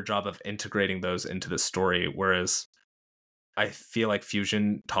did a better job of integrating those into the story, whereas I feel like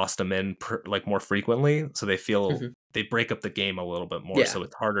Fusion tossed them in like more frequently, so Mhm. they break up the game a little bit more, Yeah. so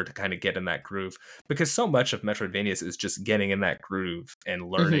it's harder to kind of get in that groove because so much of Metroidvanias is just getting in that groove and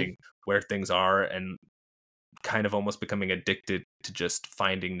Mhm. learning where things are and kind of almost becoming addicted to just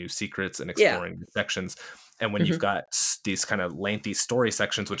finding new secrets and Yeah. exploring new sections. And when you've Mhm. got these kind of lengthy story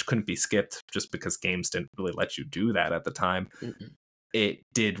sections, which couldn't be skipped just because games didn't really let you do that at the time, Mhm. it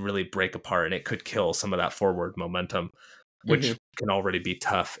did really break apart and it could kill some of that forward momentum, which Mhm. can already be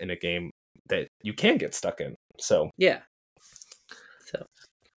tough in a game that you can get stuck in. So, Yeah. So,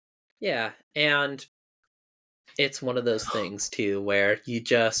 yeah, and it's one of those things too where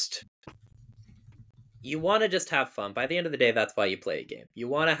you want to just have fun. By the end of the day, that's why you play a game. You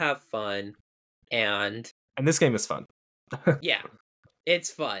want to have fun, and and this game is fun. yeah,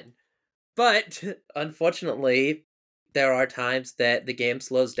 it's fun. But unfortunately, there are times that the game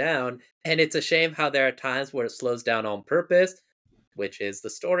slows down, and it's a shame how there are times where it slows down on purpose, which is the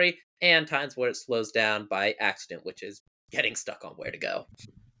story, and times where it slows down by accident, which is getting stuck on where to go.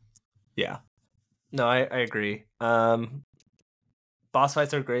 Yeah. No, I agree. Boss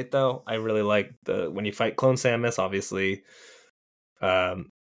fights are great though. I really like the when you fight Clone Samus, obviously. Um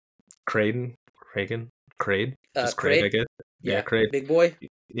Kraden, Kragen, Kraid, just Kraid, I Kraid, guess. Yeah, yeah, Kraid. big boy.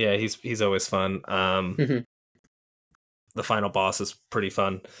 Yeah, he's always fun. Mhm. The final boss is pretty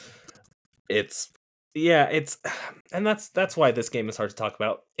fun. It's yeah, it's and that's why this game is hard to talk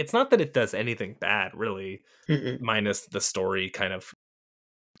about. It's not that it does anything bad, really, Mhm. minus the story kind of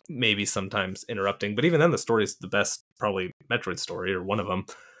maybe sometimes interrupting, but even then the story is the best probably Metroid story or one of them.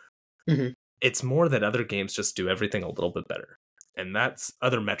 Mhm. It's more that other games just do everything a little bit better. And that's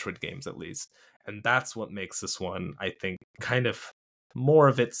other Metroid games at least. And that's what makes this one, I think, kind of more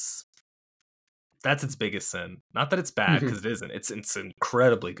of its that's its biggest sin. Not that it's bad Mhm. because it isn't. It's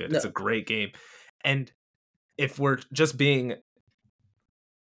incredibly good. It's a No. great game. And if we're just being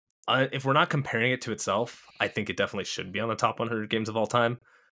if we're not comparing it to itself, I think it definitely should be on the top 100 games of all time.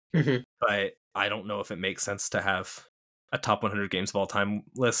 Mhm. But I don't know if it makes sense to have a top 100 games of all time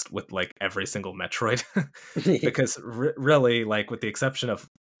list with like every single Metroid because really like with the exception of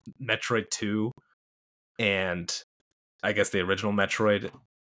Metroid 2 and I guess the original Metroid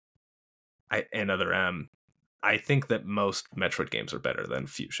and other I think that most Metroid games are better than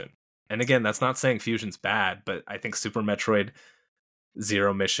Fusion. And again, that's not saying Fusion's bad, but I think Super Metroid,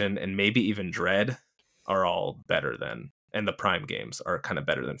 Zero Mission, and maybe even Dread are all better than, and the Prime games are kind of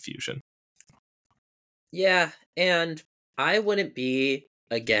better than Fusion. Yeah, and I wouldn't be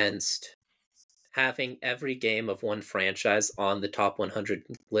against having every game of one franchise on the top 100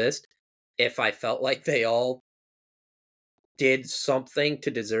 list if I felt like they all did something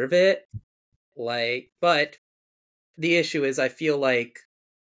to deserve it. But the issue is I feel like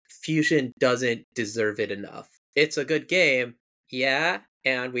Fusion doesn't deserve it enough. It's a good game, yeah,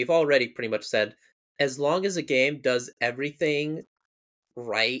 and we've already pretty much said as long as a game does everything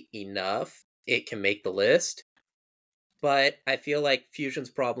right enough, it can make the list. But I feel like Fusion's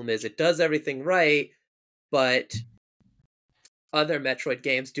problem is it does everything right, but other Metroid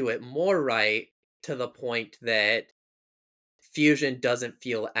games do it more right to the point that Fusion doesn't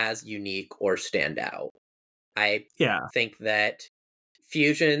feel as unique or stand out. I Yeah, think that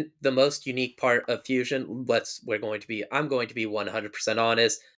Fusion, the most unique part of Fusion, I'm going to be 100%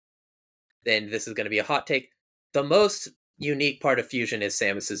 honest, and this is going to be a hot take. The most unique part of Fusion is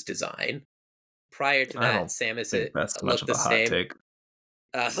Samus's design. Prior to I that, don't Samus think that's much looked of the a hot same. take.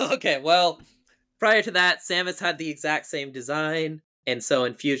 Okay, well, prior to that, Samus had the exact same design, and so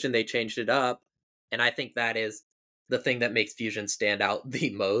in Fusion they changed it up, and I think that is the thing that makes Fusion stand out the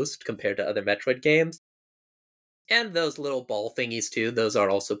most compared to other Metroid games. And those little ball thingies too, those are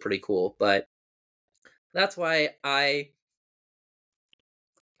also pretty cool, but that's why I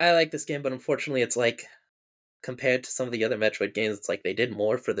like this game, but unfortunately it's like compared to some of the other Metroid games, it's like they did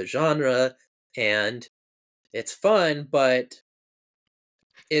more for the genre and it's fun, but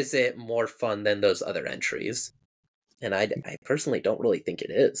is it more fun than those other entries? And I personally don't really think it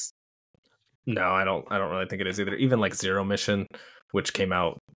is. No, I don't really think it is either. Even like Zero Mission, which came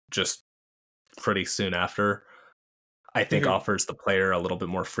out just pretty soon after, I think Mhm. offers the player a little bit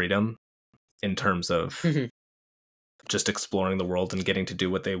more freedom in terms of Mhm. just exploring the world and getting to do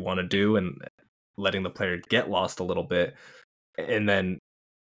what they want to do and letting the player get lost a little bit. And then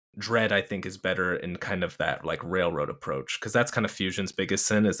Dread, I think, is better in kind of that like railroad approach because that's kind of Fusion's biggest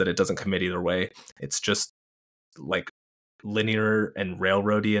sin is that it doesn't commit either way. It's just like linear and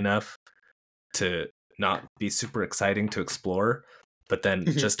railroady enough to not be super exciting to explore, but then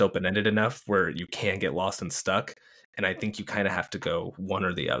Mhm. just open ended enough where you can get lost and stuck. and I think you kind of have to go one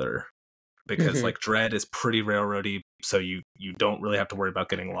or the other, because like Dread is pretty railroady, so you don't really have to worry about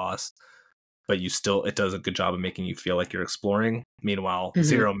getting lost, but it does a good job of making you feel like you're exploring. Meanwhile,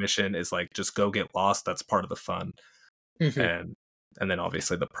 Zero Mission is like, just go get lost. That's part of the fun. And then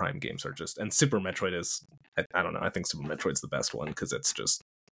obviously the Prime games are just, and Super Metroid is, I don't know, I think Super Metroid's the best one because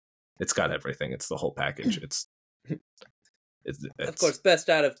it's got everything. It's the whole package. It's Of course, best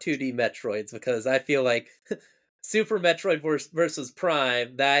out of 2D Metroids, because I feel like Super Metroid versus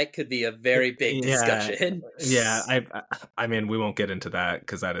Prime, that could be a very big discussion. Yeah. I mean, we won't get into that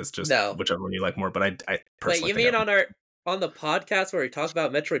because that is just No. whichever one you like more. But I Wait, personally you think mean on the podcast where we talk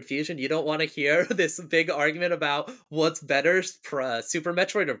about Metroid Fusion, you don't want to hear this big argument about what's better, Super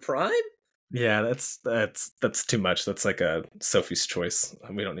Metroid or Prime? yeah, that's too much. That's like a Sophie's Choice.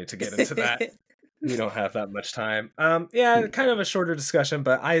 We don't need to get into that. We don't have that much time. Yeah, kind of a shorter discussion,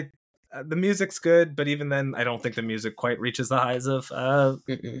 but the music's good, but even then, I don't think the music quite reaches the highs of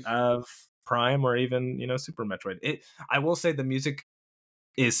Prime or even Super Metroid. I will say the music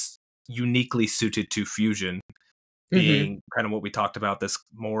is uniquely suited to Fusion, being kind of what we talked about, this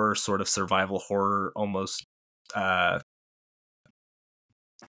more sort of survival horror almost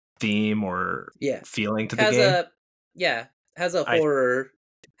theme or feeling to the game. Has a I horror,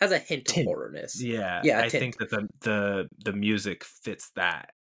 has a hint of tint. horrorness. Yeah, Yeah, a I tint. think that the music fits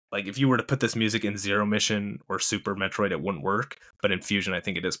that. Like if you were to put this music in Zero Mission or Super Metroid, it wouldn't work. But in Fusion, I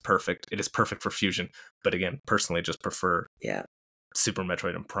think it is perfect. It is perfect for Fusion. But again, personally, just prefer Super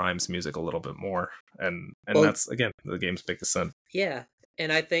Metroid and Prime's music a little bit more. And that's again the game's biggest sin. Yeah,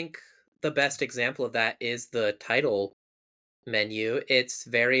 and I think the best example of that is the title menu. It's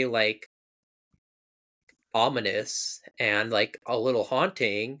very like ominous and like a little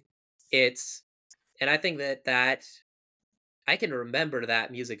haunting. And I think that I can remember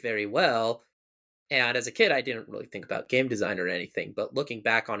that music very well. And as a kid, I didn't really think about game design or anything, but looking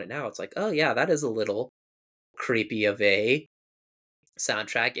back on it now, it's like, oh yeah, that is a little creepy of a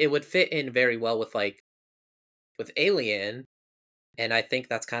soundtrack. It would fit in very well with Alien, and I think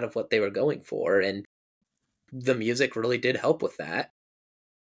that's kind of what they were going for, and the music really did help with that.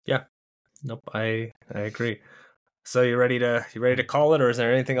 Yeah. Nope, I agree. So you ready to call it, or is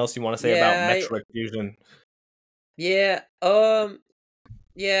there anything else you want to say about Metroid Fusion? Yeah,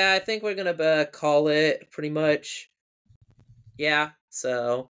 yeah, I think we're gonna call it pretty much. Yeah,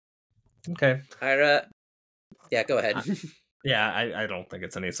 so Okay. Yeah, go ahead. Yeah, I don't think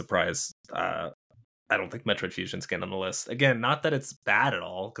it's any surprise. I don't think Metroid Fusion's getting on the list. Again, not that it's bad at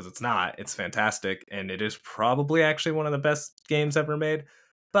all, because it's not. It's fantastic, and it is probably actually one of the best games ever made.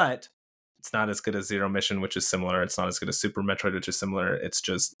 But it's not as good as Zero Mission, which is similar. It's not as good as Super Metroid, which is similar. It's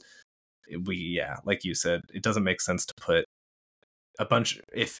just like you said, it doesn't make sense to put a bunch.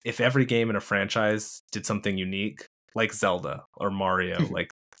 If every game in a franchise did something unique, like Zelda or Mario,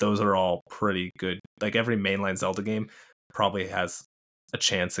 like those are all pretty good. Like every mainline Zelda game probably has a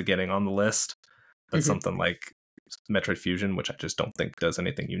chance of getting on the list. But something like Metroid Fusion, which I just don't think does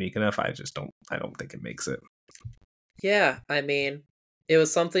anything unique enough, I don't think it makes it. Yeah, I mean, it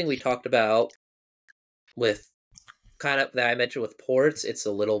was something we talked about with kind of that I mentioned with ports. It's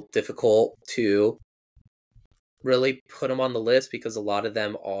a little difficult to really put them on the list because a lot of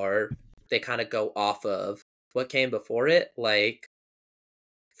them they kind of go off of what came before it. Like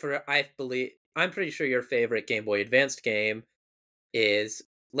I'm pretty sure your favorite Game Boy Advanced game is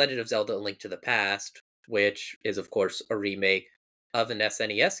Legend of Zelda: A Link to the Past, which is of course a remake of an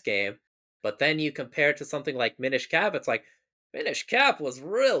SNES game. But then you compare it to something like Minish Cap, it's like Minish Cap was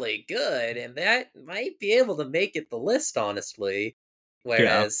really good, and that might be able to make it the list, honestly. Yeah.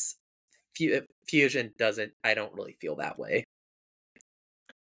 Whereas Fusion doesn't. I don't really feel that way.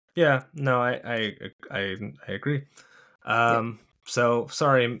 Yeah, no, I agree. So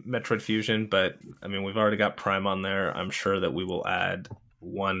sorry, Metroid Fusion, but I mean we've already got Prime on there. I'm sure that we will add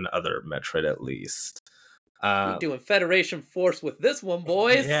one other Metroid at least. We're doing Federation Force with this one,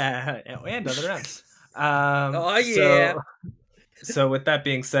 boys. Yeah, and other M's. Oh yeah. So with that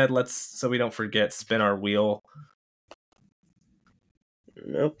being said, so we don't forget, spin our wheel.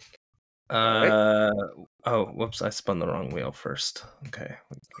 Nope. Right. Oh, whoops! I spun the wrong wheel first. Okay.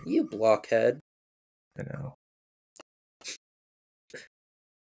 You blockhead. I know.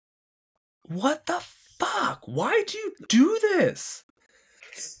 What the fuck? Why'd you do this?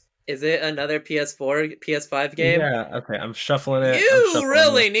 Is it another PS4, PS5 game? Yeah, okay, I'm shuffling it. You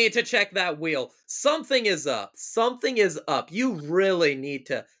really need to check that wheel. Something is up. Something is up. You really need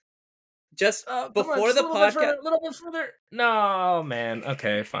to just before the podcast. A little bit further. No, man.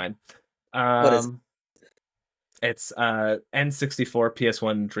 Okay, fine. What is? It's N64,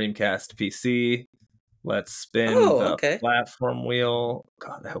 PS1, Dreamcast, PC. Let's spin Oh, the okay. platform wheel.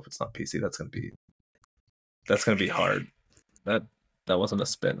 God, I hope it's not PC. That's gonna be hard. That that wasn't a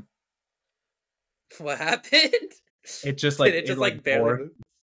spin. What happened? It just Did like it it just like like barely bore. move?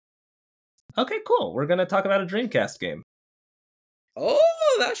 Okay, cool. We're gonna talk about a Dreamcast game.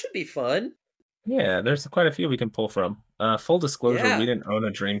 Oh, that should be fun. Yeah, there's quite a few we can pull from. Full disclosure, we Yeah. didn't own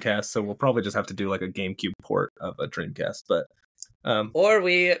a Dreamcast, so we'll probably just have to do like a GameCube port of a Dreamcast. But um, Or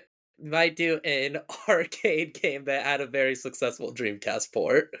we might do an arcade game that had a very successful Dreamcast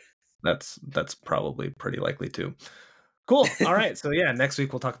port. that's probably pretty likely too. Cool. All right. So yeah, next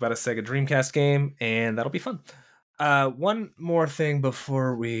week we'll talk about a Sega Dreamcast game, and that'll be fun. One more thing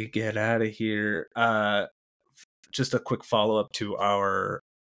before we get out of here. Just a quick follow up to our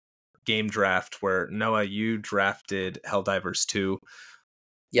game draft where Noah, you drafted Helldivers 2, and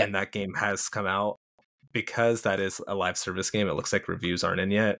Yep. that game has come out. Because that is a live service game, it looks like reviews aren't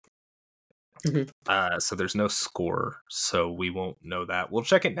in yet. Mhm. So there's no score, so we won't know that. We'll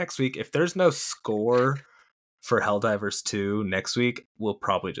check it next week. If there's no score for Helldivers 2 next week, we'll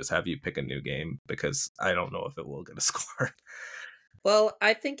probably just have you pick a new game because I don't know if it will get a score. Well,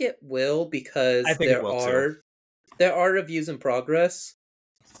 I think it will I because think it will too. there are reviews in progress,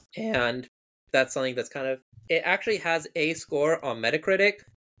 and that's something that's kind of it actually has a score on Metacritic,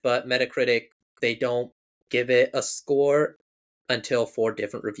 but Metacritic they don't give it a score until 4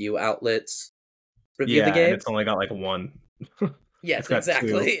 different review outlets review the Yeah, and game. it's only got like one. It's Yes, got two.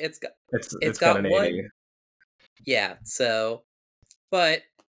 exactly. It's It's got got an one. 80. Yeah, so but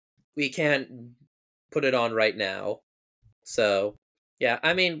we can't put it on right now. So yeah,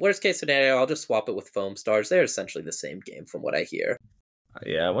 I mean, worst case scenario, I'll just swap it with Foam Stars. They're essentially the same game from what I hear.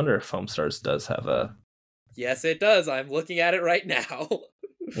 Yeah, I wonder if Foam Stars does have a. Yes, it does. I'm looking at it right now.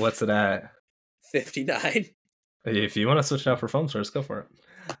 What's it at? 59. If you want to switch it out for Foam Stars, go for it.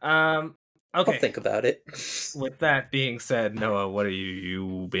 I'll Okay. think about it. With that being said, Noah, what have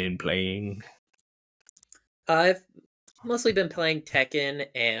you been playing? I've mostly been playing Tekken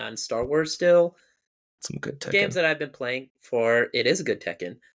and Star Wars still. Some good Games Tekken. that I've been playing for it is a good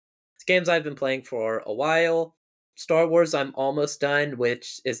Tekken. It's games I've been playing for a while. Star Wars I'm almost done,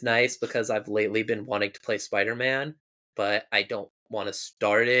 which is nice because I've lately been wanting to play Spider-Man, but I don't want to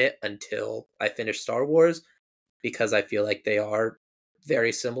start it until I finish Star Wars because I feel like they are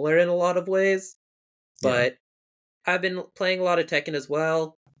very similar in a lot of ways. Yeah. But I've been playing a lot of Tekken as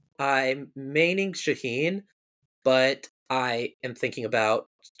well. I'm maining Shaheen, but I am thinking about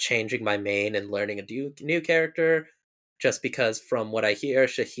changing my main and learning a new character just because from what I hear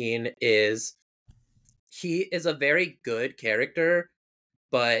Shaheen is he is a very good character,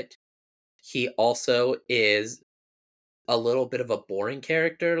 but he also is a little bit of a boring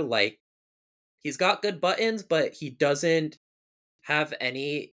character. Like he's got good buttons, but he doesn't have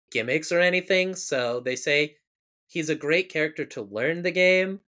any gimmicks or anything. So they say he's a great character to learn the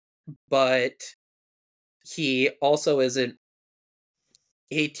game, but he also isn't.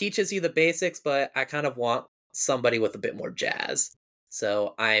 He teaches you the basics, but I kind of want somebody with a bit more jazz.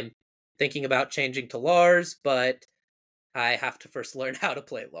 So I'm thinking about changing to Lars, but I have to first learn how to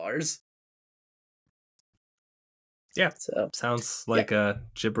play Lars. Yeah. So Sounds yeah, like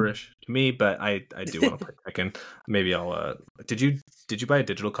gibberish to me, but I do want to play Tekken. Maybe I'll did you buy a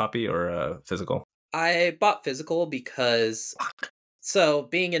digital copy or a physical? I bought physical because so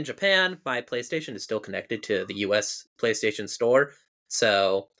being in Japan, my PlayStation is still connected to the US PlayStation Store.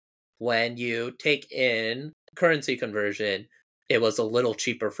 So when you take in currency conversion, it was a little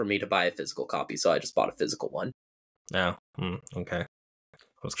cheaper for me to buy a physical copy, so I just bought a physical one. No. Okay.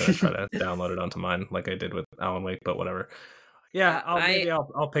 I was gonna try to download it onto mine like I did with Alan Wake, but whatever. Yeah, Yeah,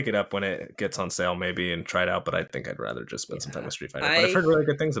 I'll pick it up when it gets on sale maybe and try it out, but I think I'd rather just spend some time yeah, with Street Fighter. But I've I heard really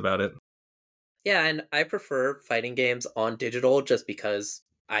good things about it. yeah, and I prefer fighting games on digital just because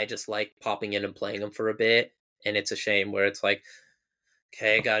I just like popping in and playing them for a bit. And it's a shame where it's like,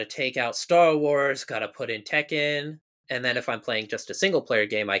 okay, gotta take out Star Wars, gotta put in Tekken, and then if I'm playing just a single player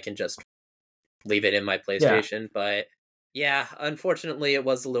game, I can just leave it in my Yeah. PlayStation. But yeah, unfortunately, it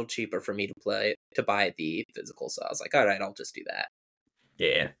was a little cheaper for me to buy the physical, so I was like, all right, I'll just do that.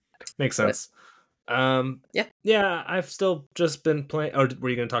 Yeah. Makes But sense. Um yeah, yeah, I've still just been playing. Oh, were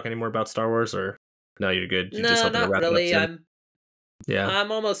you going to talk any more about Star Wars or no, you're good. You're just no, hoping to not wrap it up really. soon. Yeah.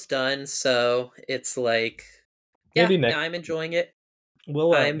 I'm almost done, so it's like, yeah, Maybe next I'm enjoying it.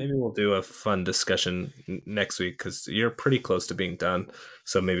 we'll I'm maybe we'll do a fun discussion next week cuz you're pretty close to being done.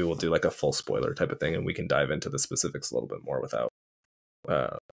 So maybe we'll do like a full spoiler type of thing and we can dive into the specifics a little bit more without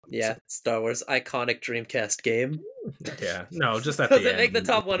uh yeah, Star Wars iconic Dreamcast game. yeah, no, just at Does the it make end. the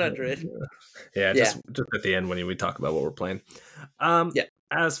top 100? Yeah, Yeah, just at the end when we talk about what we're playing. yeah.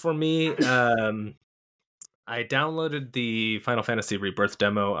 As for me, I downloaded the Final Fantasy Rebirth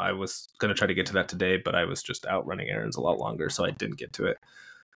demo. I was gonna try to get to that today, but I was just out running errands a lot longer, so I didn't get to it.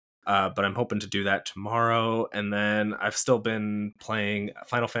 But I'm hoping to do that tomorrow, and then I've still been playing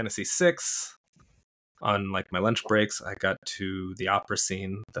Final Fantasy VI on like my lunch breaks. I got to the opera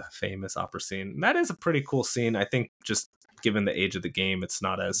scene, the famous opera scene. And that is a pretty cool scene. I think just given the age of the game, it's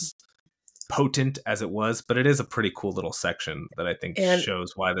not as potent as it was, but it is a pretty cool little section that I think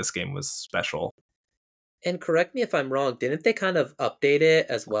shows why this game was special. And correct me if I'm wrong, didn't they kind of update it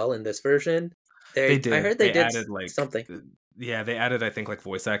as well in this version? They did. I heard they did added like something. Yeah, they added I think like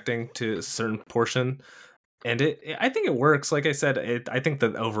voice acting to a certain portion, and I think it works. Like I said, I think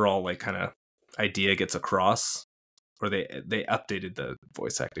the overall like kind of idea gets across, or they updated the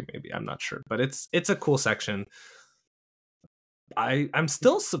voice acting. Maybe I'm not sure, but it's a cool section. I'm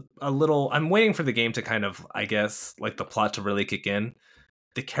still I'm waiting for the game to kind of, I guess, like the plot to really kick in.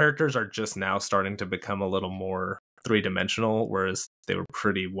 The characters are just now starting to become a little more three-dimensional, whereas they were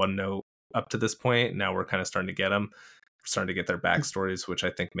pretty one-note up to this point. Now we're kind of starting to get them. We're starting to get their backstories, which I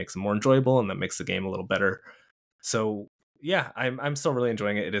think makes them more enjoyable, and that makes the game a little better. So yeah, I'm still really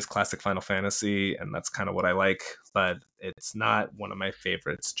enjoying it. It is classic Final Fantasy, and that's kind of what I like, but it's not one of my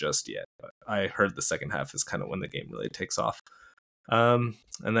favorites just yet. But I heard the second half is kind of when the game really takes off. And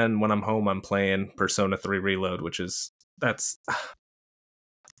then when I'm home, I'm playing Persona 3 Reload, which is that's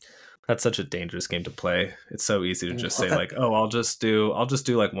such a dangerous game to play. It's so easy to just say like, oh, I'll just do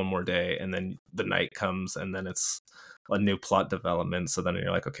like one more day, and then the night comes, and then it's a new plot development. So then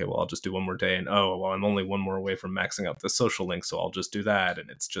you're like, okay, well, I'll just do one more day, and oh, well, I'm only one more away from maxing out the social link, so I'll just do that. And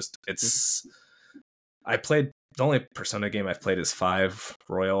I played the only Persona game I've played is 5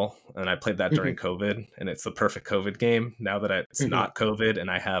 Royal, and I played that during COVID, and it's the perfect COVID game. Now that it's not COVID and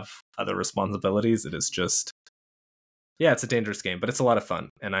I have other responsibilities, it is just, yeah, it's a dangerous game, but it's a lot of fun,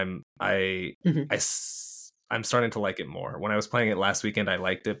 and I'm starting to like it more. When I was playing it last weekend, I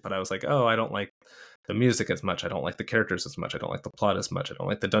liked it, but I was like, oh, I don't like the music as much. I don't like the characters as much. I don't like the plot as much. I don't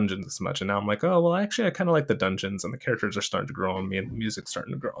like the dungeons as much. And now I'm like, oh, well, actually, I kind of like the dungeons, and the characters are starting to grow on me, and the music's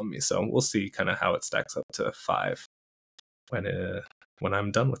starting to grow on me. So we'll see kind of how it stacks up to 5 when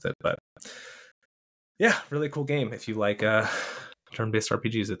I'm done with it. But yeah, really cool game. If you like turn-based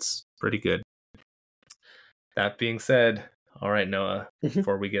RPGs, it's pretty good. That being said, all right, Noah,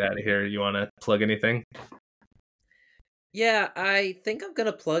 before we get out of here, you want to plug anything? Yeah, I think I'm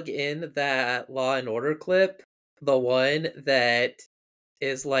gonna plug in that Law and Order clip, the one that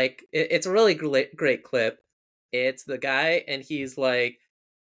is like, it's a really great clip. It's the guy, and he's like,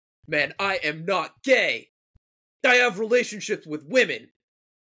 man, I am not gay. I have relationships with women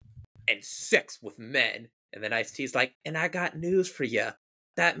and sex with men. And then Ice-T's like, and I got news for you.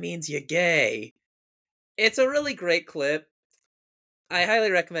 That means you're gay. It's a really great clip. I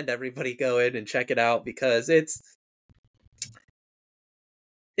highly recommend everybody go in and check it out, because it's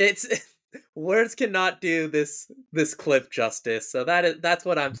words cannot do this clip justice. So that's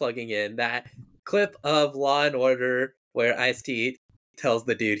what I'm plugging in. That clip of Law and Order where Ice-T tells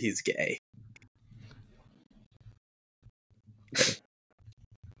the dude he's gay.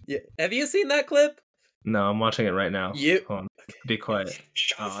 Yeah. Have you seen that clip? No, I'm watching it right now. Hold on. Be quiet.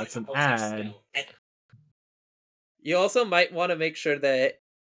 Oh, it's an ad. You also might want to make sure that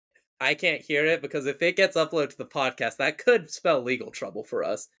I can't hear it, because if it gets uploaded to the podcast, that could spell legal trouble for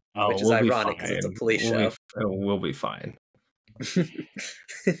us. Which is ironic, because it's a police show. We'll be fine. Can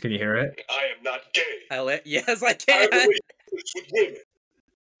you hear it? I am not gay. Yes, I can. I have relationships with women.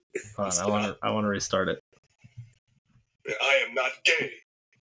 Hold on, I want to restart it. I am not gay.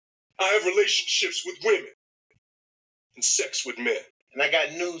 I have relationships with women and sex with men. And I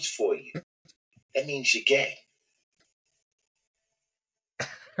got news for you. That means you're gay.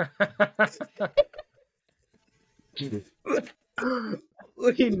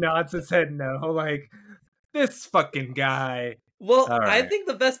 He nods his head no, like, this fucking guy. Well, right. I think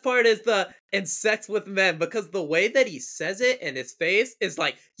the best part is and sex with men, because the way that he says it and his face is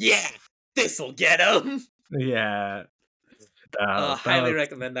like, yeah, this'll get him. Yeah. Highly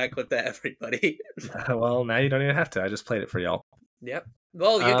recommend that clip to everybody. Well, now you don't even have to. I just played it for y'all. Yep.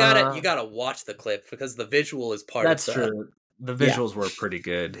 Well, you gotta watch the clip, because the visual is part that's of the... true. The visuals were pretty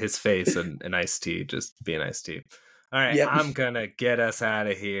good. His face and Ice-T just being Ice-T. All right, yep. I'm gonna get us out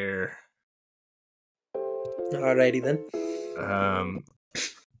of here. Alrighty then.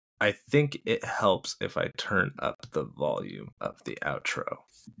 I think it helps if I turn up the volume of the outro.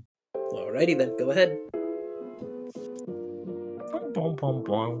 Alrighty then, go ahead.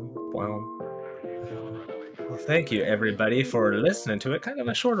 Well, thank you everybody for listening to it. Kind of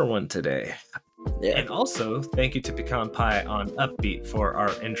a shorter one today. Yeah. And also, thank you to Pecan Pie on Upbeat for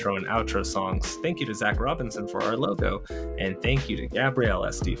our intro and outro songs. Thank you to Zach Robinson for our logo. And thank you to Gabrielle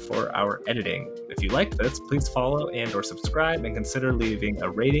Esty for our editing. If you liked this, please follow and or subscribe and consider leaving a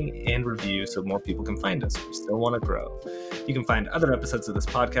rating and review so more people can find us. We still want to grow. You can find other episodes of this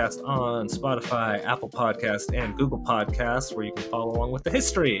podcast on Spotify, Apple Podcasts, and Google Podcasts, where you can follow along with the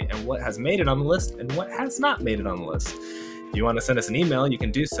history and what has made it on the list and what has not made it on the list. If you want to send us an email, you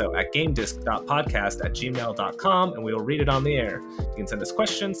can do so at gamedisc.podcast@gmail.com, and we will read it on the air. You can send us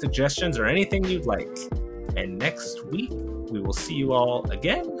questions, suggestions, or anything you'd like. And next week, we will see you all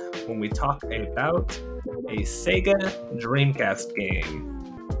again when we talk about a Sega Dreamcast game.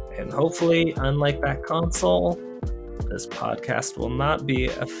 And hopefully, unlike that console, this podcast will not be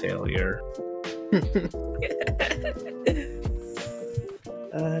a failure.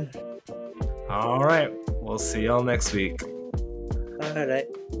 All right, we'll see y'all next week. All right.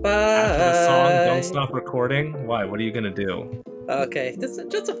 Bye. After the song, don't stop recording. Why? What are you gonna do? Okay, this is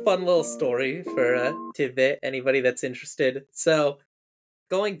just a fun little story for tidbit. Anybody that's interested. So,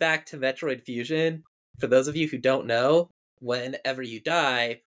 going back to Metroid Fusion, for those of you who don't know, whenever you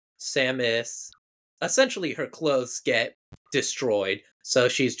die, Samus, essentially her clothes get destroyed, so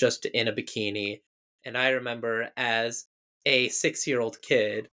she's just in a bikini. And I remember as a 6-year-old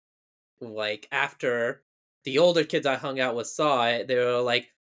kid, like after the older kids I hung out with saw it, they were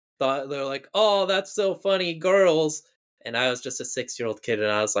like, "Oh, that's so funny, girls." And I was just a 6-year-old kid,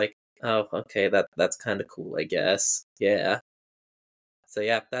 and I was like, "Oh, okay, that's kind of cool, I guess." Yeah. So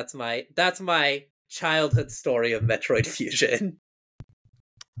yeah, that's my childhood story of Metroid Fusion.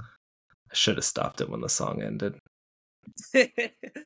 I should have stopped it when the song ended.